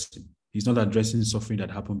addressing. He's not addressing suffering that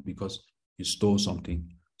happened because you stole something,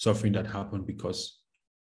 suffering that happened because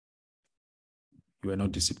you were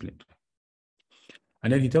not disciplined.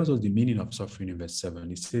 And then he tells us the meaning of suffering in verse 7.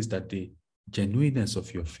 He says that the genuineness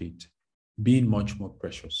of your faith, being much more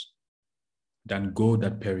precious than gold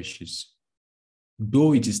that perishes,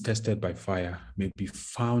 though it is tested by fire, may be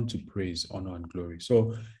found to praise, honor, and glory.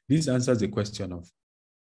 So this answers the question of,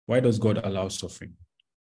 why does God allow suffering?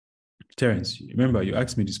 Terence, remember, you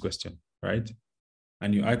asked me this question, right?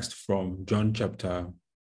 And you asked from John chapter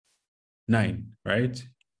 9, right?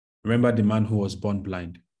 Remember the man who was born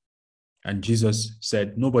blind. And Jesus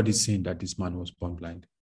said, nobody's seen that this man was born blind,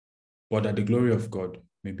 but that the glory of God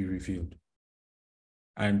may be revealed.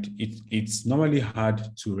 And it's normally hard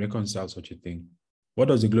to reconcile such a thing. What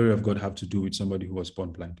does the glory of God have to do with somebody who was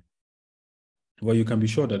born blind? Well, you can be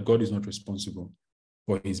sure that God is not responsible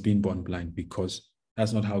for his being born blind, because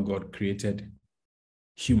that's not how God created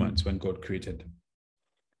humans when God created them.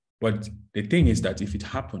 But the thing is that if it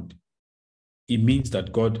happened, it means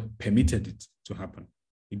that God permitted it to happen.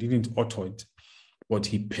 He didn't author it, but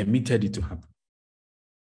he permitted it to happen.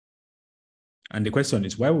 And the question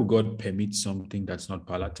is, why would God permit something that's not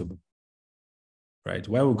palatable? Right?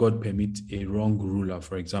 Why would God permit a wrong ruler,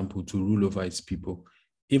 for example, to rule over his people,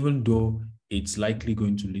 even though it's likely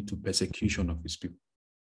going to lead to persecution of his people?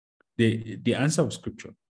 The answer of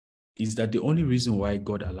Scripture is that the only reason why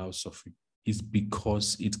God allows suffering is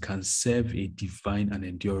because it can serve a divine and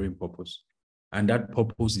enduring purpose. And that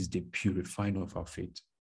purpose is the purifying of our faith.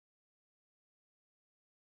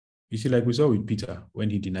 You see, like we saw with Peter when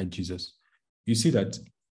he denied Jesus, you see that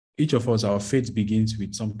each of us, our faith begins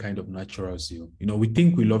with some kind of natural zeal. We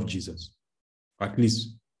think we love Jesus, at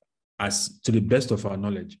least as to the best of our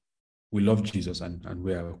knowledge, we love Jesus and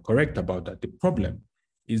we are correct about that. The problem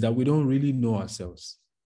is that we don't really know ourselves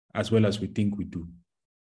as well as we think we do.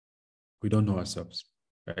 We don't know ourselves,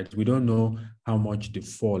 right? We don't know how much the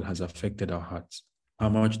fall has affected our hearts, how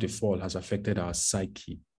much the fall has affected our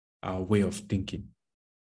psyche, our way of thinking.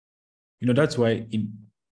 That's why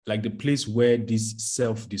the place where this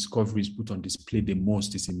self-discovery is put on display the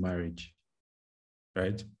most is in marriage,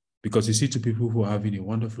 right? Because you see two people who are having a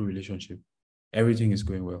wonderful relationship, everything is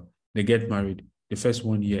going well. They get married, the first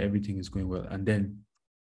 1 year, everything is going well. And then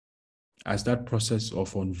as that process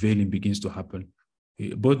of unveiling begins to happen,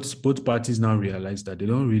 both parties now realize that they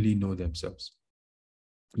don't really know themselves.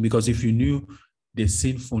 Because if you knew the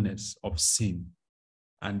sinfulness of sin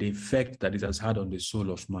and the effect that it has had on the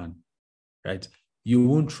soul of man, right, you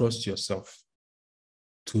won't trust yourself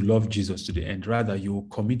to love Jesus to the end. Rather, you will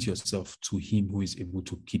commit yourself to him who is able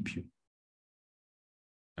to keep you.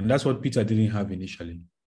 And that's what Peter didn't have initially.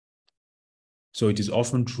 So it is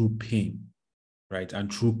often through pain, right,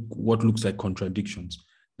 and through what looks like contradictions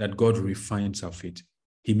that God refines our faith.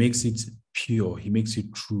 He makes it pure. He makes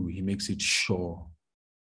it true. He makes it sure.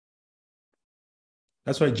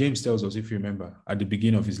 That's why James tells us, if you remember, at the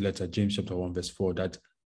beginning of his letter, James chapter 1, verse 4, that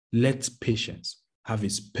let patience have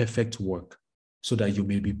its perfect work, so that you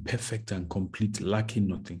may be perfect and complete, lacking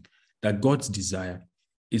nothing. That God's desire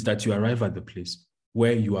is that you arrive at the place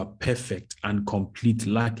where you are perfect and complete,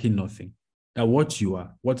 lacking nothing. That what you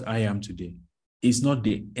are, what I am today, is not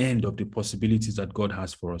the end of the possibilities that God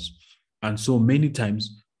has for us. And so many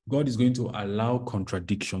times, God is going to allow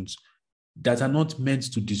contradictions that are not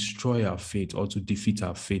meant to destroy our faith or to defeat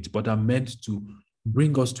our faith, but are meant to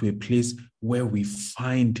bring us to a place where we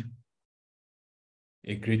find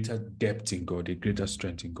a greater depth in God, a greater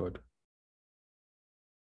strength in God.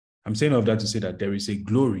 I'm saying all of that to say that there is a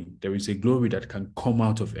glory that can come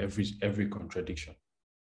out of every contradiction.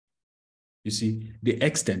 You see, the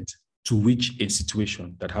extent to which a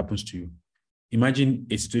situation that happens to you, imagine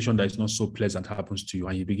a situation that is not so pleasant happens to you,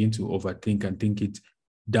 and you begin to overthink and think it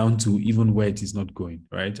down to even where it is not going,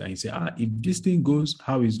 right? And you say, if this thing goes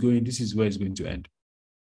how it's going, this is where it's going to end.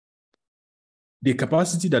 The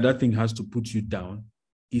capacity that thing has to put you down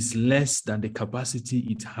is less than the capacity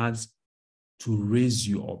it has to raise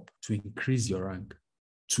you up, to increase your rank,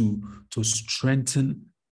 to strengthen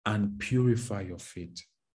and purify your faith.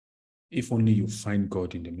 If only you find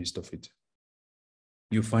God in the midst of it.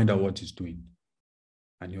 You find out what He's doing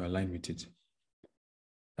and you align with it.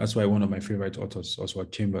 That's why one of my favorite authors,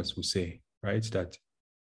 Oswald Chambers, will say, right, that,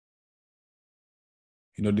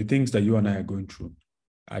 the things that you and I are going through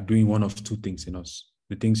are doing one of two things in us.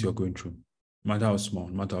 The things you're going through, no matter how small,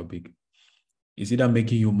 no matter how big, is either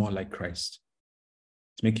making you more like Christ.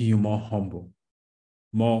 It's making you more humble,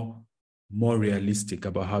 more realistic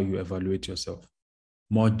about how you evaluate yourself,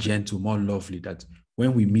 more gentle, more lovely, that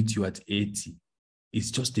when we meet you at 80, it's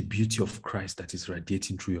just the beauty of Christ that is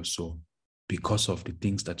radiating through your soul because of the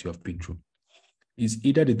things that you have been through. It's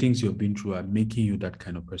either the things you've been through are making you that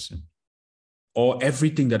kind of person, or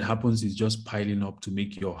everything that happens is just piling up to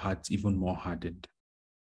make your heart even more hardened,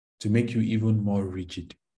 to make you even more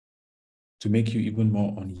rigid, to make you even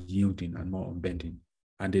more unyielding and more unbending.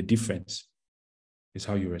 And the difference is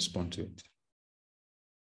how you respond to it,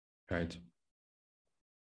 right?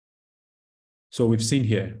 So we've seen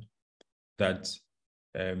here that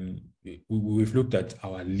we've looked at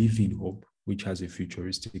our living hope, which has a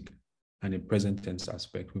futuristic and a present tense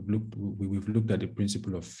aspect. We've looked at the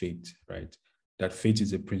principle of faith, right? That faith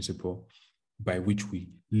is a principle by which we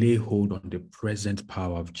lay hold on the present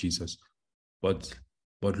power of Jesus. But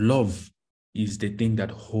love is the thing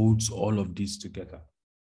that holds all of this together.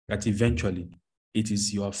 That eventually it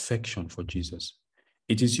is your affection for Jesus.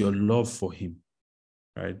 It is your love for Him,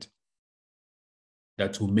 right?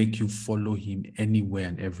 That will make you follow Him anywhere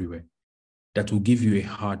and everywhere. That will give you a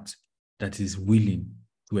heart that is willing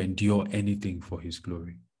to endure anything for His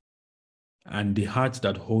glory. And the heart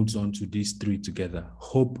that holds on to these three together,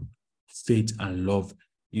 hope, faith, and love,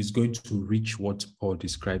 is going to reach what Paul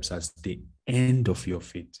describes as the end of your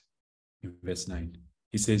faith. In verse 9,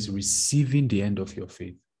 he says, receiving the end of your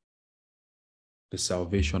faith, the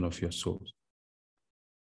salvation of your souls.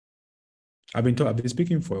 I've been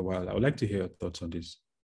speaking for a while. I would like to hear your thoughts on this,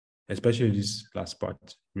 especially this last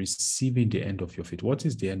part, receiving the end of your faith. What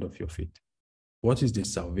is the end of your faith? What is the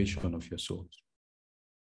salvation of your souls?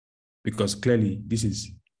 Because clearly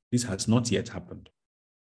this has not yet happened,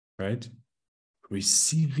 right?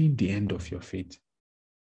 Receiving the end of your faith,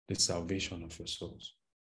 the salvation of your souls.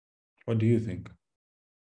 What do you think?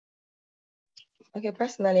 Okay,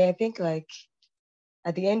 personally, I think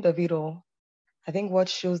at the end of it all, I think what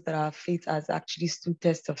shows that our faith has actually stood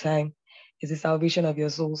test of time is the salvation of your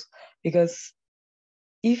souls. Because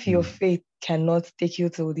if your faith cannot take you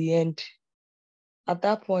till the end, at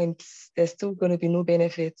that point, there's still going to be no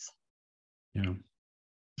benefits. Yeah.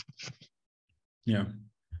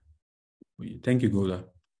 Thank you, Gola.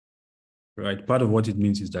 Right. Part of what it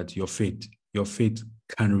means is that your faith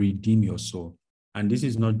can redeem your soul. And this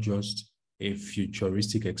is not just a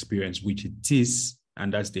futuristic experience, which it is,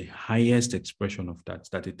 and that's the highest expression of that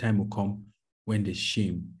a time will come when the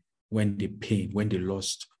shame, when the pain, when the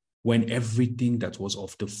loss, when everything that was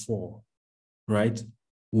of the fall, right,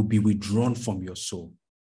 will be withdrawn from your soul.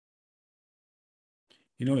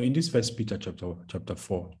 In this First Peter chapter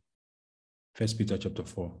 4,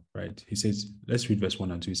 right? He says, let's read verse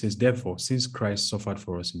 1 and 2. He says, therefore, since Christ suffered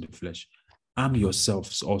for us in the flesh, arm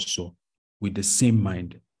yourselves also with the same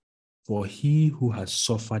mind, for he who has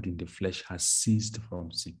suffered in the flesh has ceased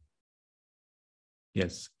from sin.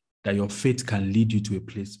 Yes, that your faith can lead you to a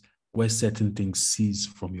place where certain things cease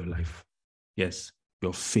from your life. Yes,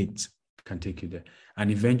 your faith can take you there.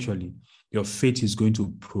 And eventually, your faith is going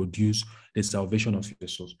to produce the salvation of your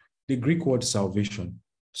souls. The Greek word souls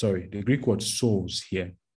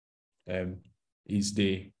here is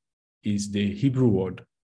the Hebrew word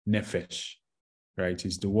nephesh, right?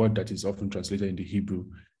 It's the word that is often translated into Hebrew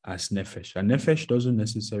as nephesh. And nephesh doesn't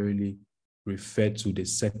necessarily refer to the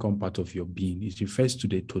second part of your being. It refers to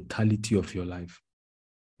the totality of your life.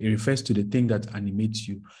 It refers to the thing that animates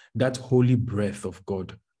you, that holy breath of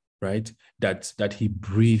God right? That he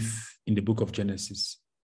breathed in the book of Genesis,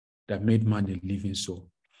 that made man a living soul.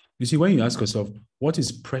 You see, when you ask yourself, what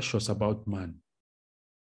is precious about man?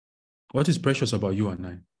 What is precious about you and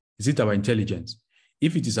I? Is it our intelligence?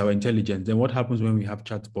 If it is our intelligence, then what happens when we have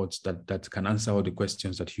chatbots that can answer all the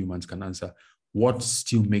questions that humans can answer? What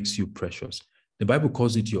still makes you precious? The Bible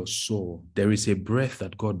calls it your soul. There is a breath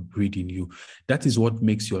that God breathed in you. That is what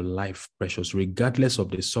makes your life precious, regardless of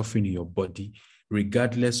the suffering in your body,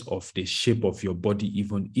 regardless of the shape of your body,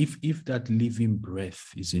 even if that living breath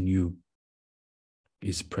is in you,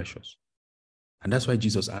 is precious. And that's why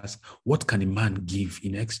Jesus asked, what can a man give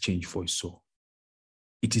in exchange for his soul?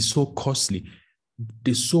 It is so costly.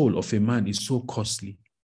 The soul of a man is so costly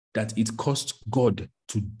that it cost God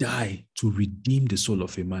to die to redeem the soul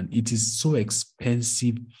of a man. It is so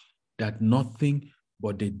expensive that nothing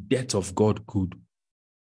but the death of God could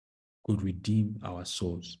redeem our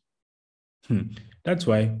souls. That's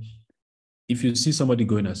why if you see somebody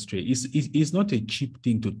going astray, it's not a cheap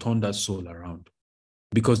thing to turn that soul around,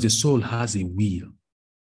 because the soul has a will.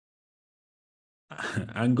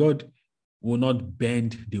 And God will not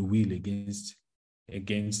bend the will against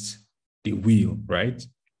the will, right?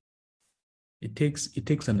 It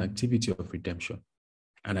takes an activity of redemption,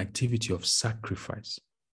 an activity of sacrifice.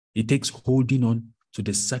 It takes holding on to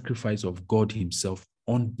the sacrifice of God himself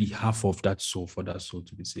on behalf of that soul, for that soul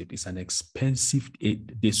to be saved. It's an expensive,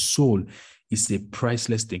 the soul is a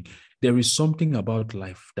priceless thing. There is something about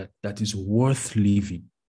life that is worth living,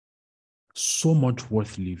 so much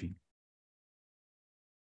worth living,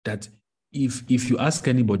 that if you ask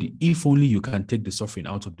anybody, if only you can take the suffering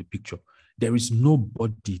out of the picture, there is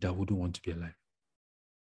nobody that wouldn't want to be alive.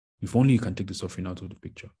 If only you can take the suffering out of the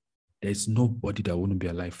picture, there is nobody that wouldn't be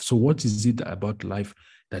alive. So what is it about life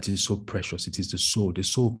that is so precious? It is the soul. The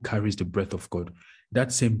soul carries the breath of God.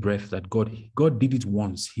 That same breath that God did it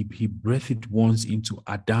once. He breathed it once into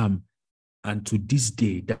Adam. And to this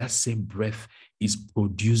day, that same breath is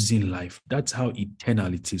producing life. That's how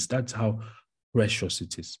eternal it is. That's how precious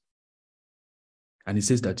it is. And it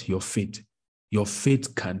says that your faith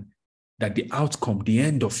that the outcome, the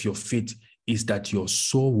end of your faith is that your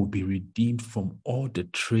soul will be redeemed from all the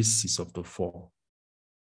traces of the fall.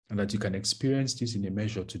 And that you can experience this in a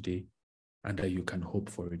measure today, and that you can hope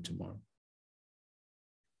for it tomorrow.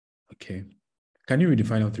 Okay. Can you read the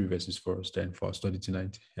final 3 verses for us then for our study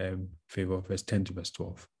tonight? Favor, verse 10 to verse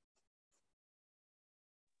 12.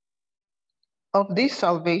 Of this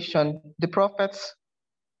salvation, the prophets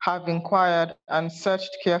have inquired and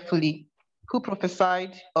searched carefully, who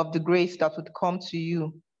prophesied of the grace that would come to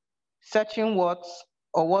you, searching what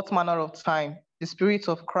manner of time the Spirit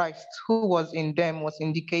of Christ who was in them was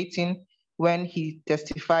indicating when he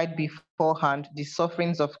testified beforehand the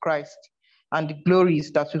sufferings of Christ and the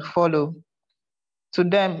glories that would follow. To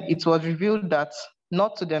them it was revealed that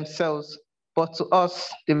not to themselves, but to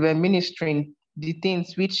us they were ministering the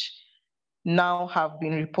things which now have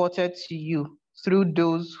been reported to you through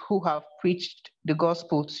those who have preached the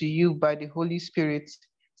gospel to you by the Holy Spirit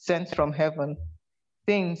sent from heaven,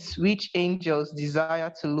 things which angels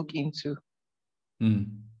desire to look into.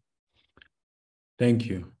 Thank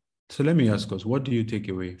you. So let me ask us, what do you take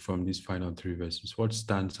away from these final 3 verses? What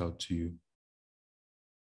stands out to you?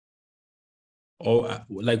 Or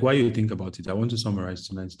like, while you think about it, I want to summarize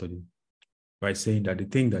tonight's study by saying that the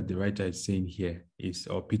thing that the writer is saying here is,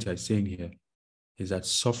 or Peter is saying here, is that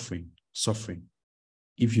suffering,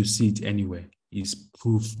 if you see it anywhere, is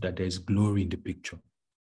proof that there's glory in the picture.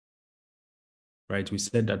 Right? We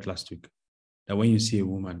said that last week, that when you see a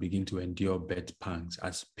woman begin to endure birth pangs,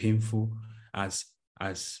 as painful, as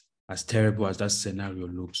terrible as that scenario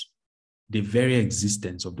looks, the very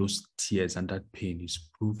existence of those tears and that pain is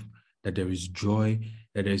proof that there is joy,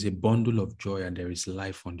 that there is a bundle of joy, and there is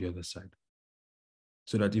life on the other side.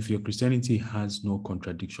 So that if your Christianity has no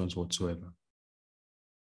contradictions whatsoever,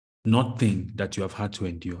 nothing that you have had to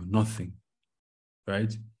endure, nothing,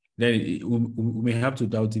 right? Then we may have to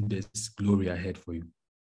doubt if there's glory ahead for you.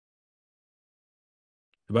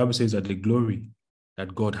 The Bible says that the glory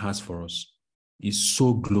that God has for us is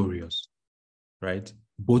so glorious, right?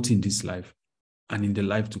 Both in this life and in the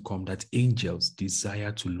life to come, that angels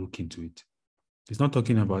desire to look into it. It's not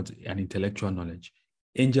talking about an intellectual knowledge.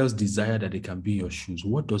 Angels desire that they can be in your shoes.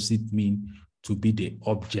 What does it mean to be the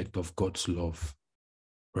object of God's love,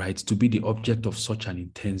 right? To be the object of such an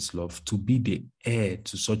intense love, to be the heir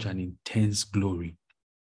to such an intense glory.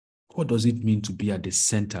 What does it mean to be at the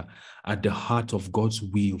center, at the heart of God's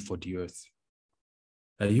will for the earth?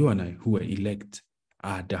 That you and I, who are elect,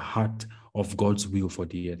 are at the heart of God's will for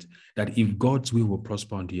the earth. That if God's will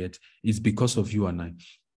prosper on the earth, it's because of you and I.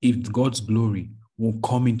 If God's glory will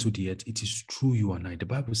come into the earth. It is through you and I. The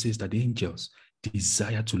Bible says that the angels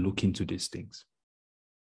desire to look into these things.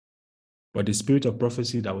 But the spirit of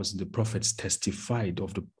prophecy that was in the prophets testified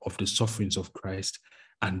of the sufferings of Christ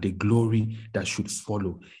and the glory that should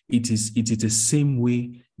follow. It is the same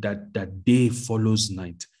way that day follows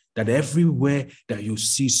night, that everywhere that you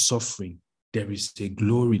see suffering, there is a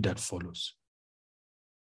glory that follows.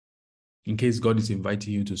 In case God is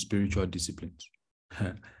inviting you to spiritual disciplines,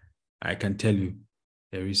 I can tell you,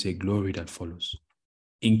 there is a glory that follows.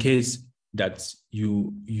 In case that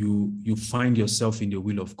you find yourself in the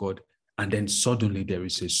will of God, and then suddenly there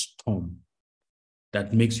is a storm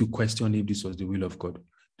that makes you question if this was the will of God.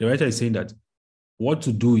 The writer is saying that what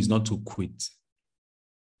to do is not to quit.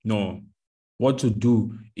 No. What to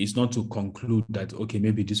do is not to conclude that, okay,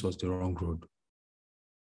 maybe this was the wrong road.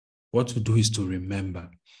 What to do is to remember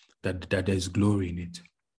that there is glory in it.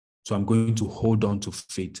 So I'm going to hold on to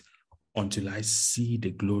faith until I see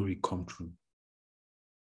the glory come true,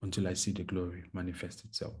 until I see the glory manifest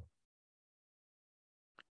itself.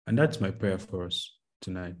 And that's my prayer for us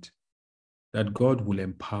tonight, that God will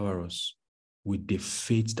empower us with the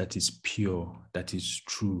faith that is pure, that is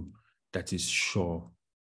true, that is sure,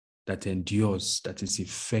 that endures, that is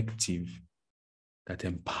effective, that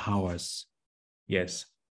empowers. Yes,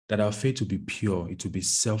 that our faith will be pure, it will be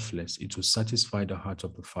selfless, it will satisfy the heart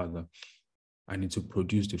of the Father, and it will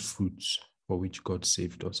produce the fruits for which God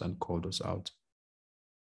saved us and called us out.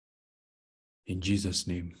 In Jesus'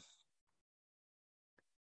 name.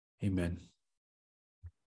 Amen.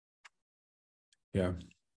 Yeah.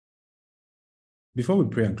 Before we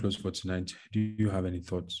pray and close for tonight, do you have any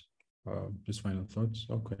thoughts? Just final thoughts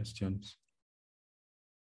or questions?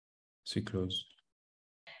 As we close.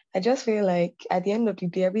 I just feel like at the end of the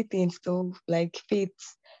day, everything still, like, faith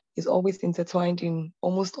is always intertwined in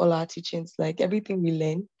almost all our teachings. Like, everything we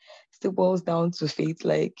learn still boils down to faith,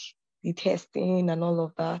 like the testing and all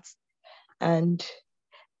of that. And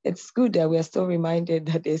it's good that we are still reminded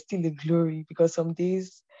that there's still a glory, because some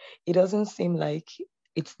days it doesn't seem like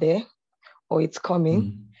it's there or it's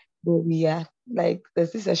coming, but we are like,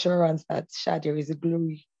 there's this assurance that there is a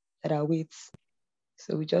glory that awaits.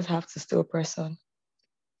 So we just have to still press on.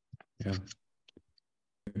 Yeah.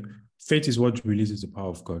 Faith is what releases the power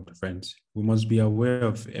of God, friends. We must be aware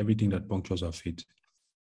of everything that punctures our faith.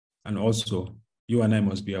 And also, you and I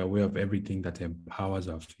must be aware of everything that empowers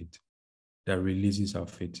our faith, that releases our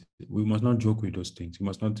faith. We must not joke with those things. We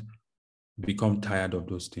must not become tired of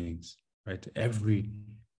those things, right?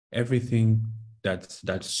 Everything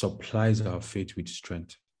that supplies our faith with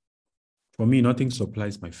strength. For me, nothing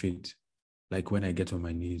supplies my faith like when I get on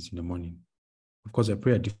my knees in the morning. Of course, I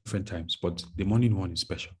pray at different times, but the morning one is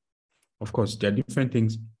special. Of course, there are different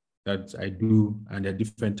things that I do, and there are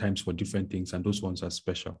different times for different things, and those ones are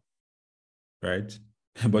special, right?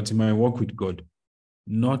 But in my walk with God,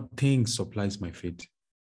 nothing supplies my faith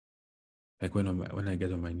like when I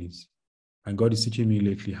get on my knees. And God is teaching me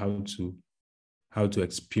lately how to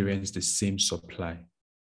experience the same supply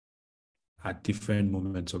at different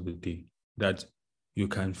moments of the day, that you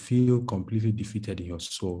can feel completely defeated in your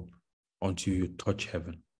soul until you touch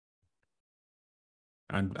heaven.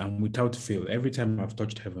 And without fail, every time I've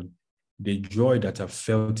touched heaven, the joy that I've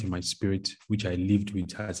felt in my spirit, which I lived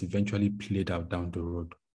with, has eventually played out down the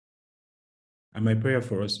road. And my prayer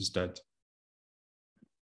for us is that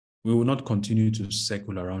we will not continue to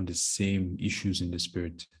circle around the same issues in the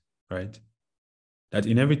spirit, right? That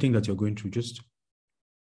in everything that you're going through, just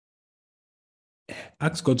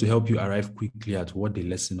ask God to help you arrive quickly at what the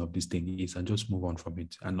lesson of this thing is, and just move on from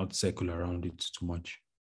it and not circle around it too much,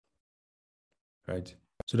 right?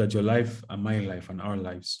 So that your life and my life and our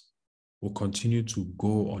lives will continue to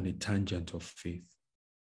go on a tangent of faith,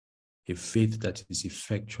 a faith that is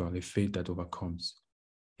effectual, a faith that overcomes,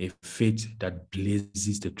 a faith that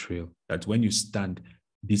blazes the trail, that when you stand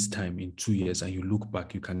this time in 2 years and you look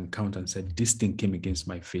back, you can count and say, this thing came against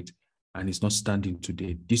my faith and it's not standing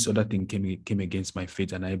today. This other thing came against my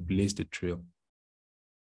faith and I blazed the trail.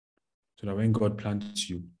 So that when God plants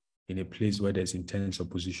you in a place where there's intense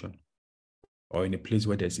opposition, or in a place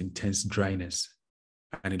where there's intense dryness,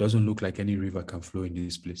 and it doesn't look like any river can flow in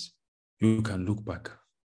this place, you can look back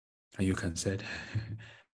and you can say,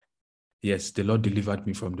 yes, the Lord delivered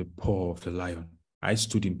me from the paw of the lion. I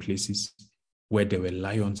stood in places where there were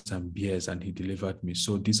lions and bears, and he delivered me.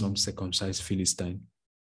 So this uncircumcised Philistine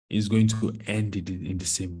is going to end it in the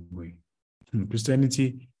same way.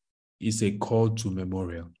 Christianity is a call to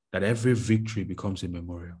memorial, that every victory becomes a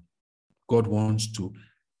memorial. God wants to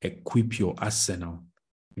equip your arsenal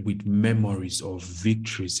with memories of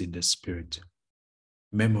victories in the spirit,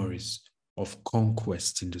 memories of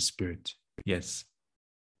conquest in the spirit. Yes,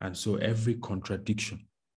 And so every contradiction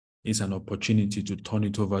is an opportunity to turn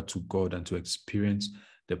it over to God and to experience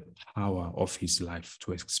the power of his life,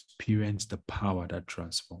 to experience the power that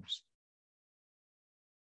transforms.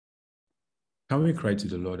 Can we cry to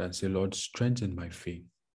the Lord and say, Lord, strengthen my faith?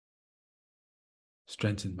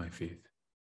 Strengthen my faith.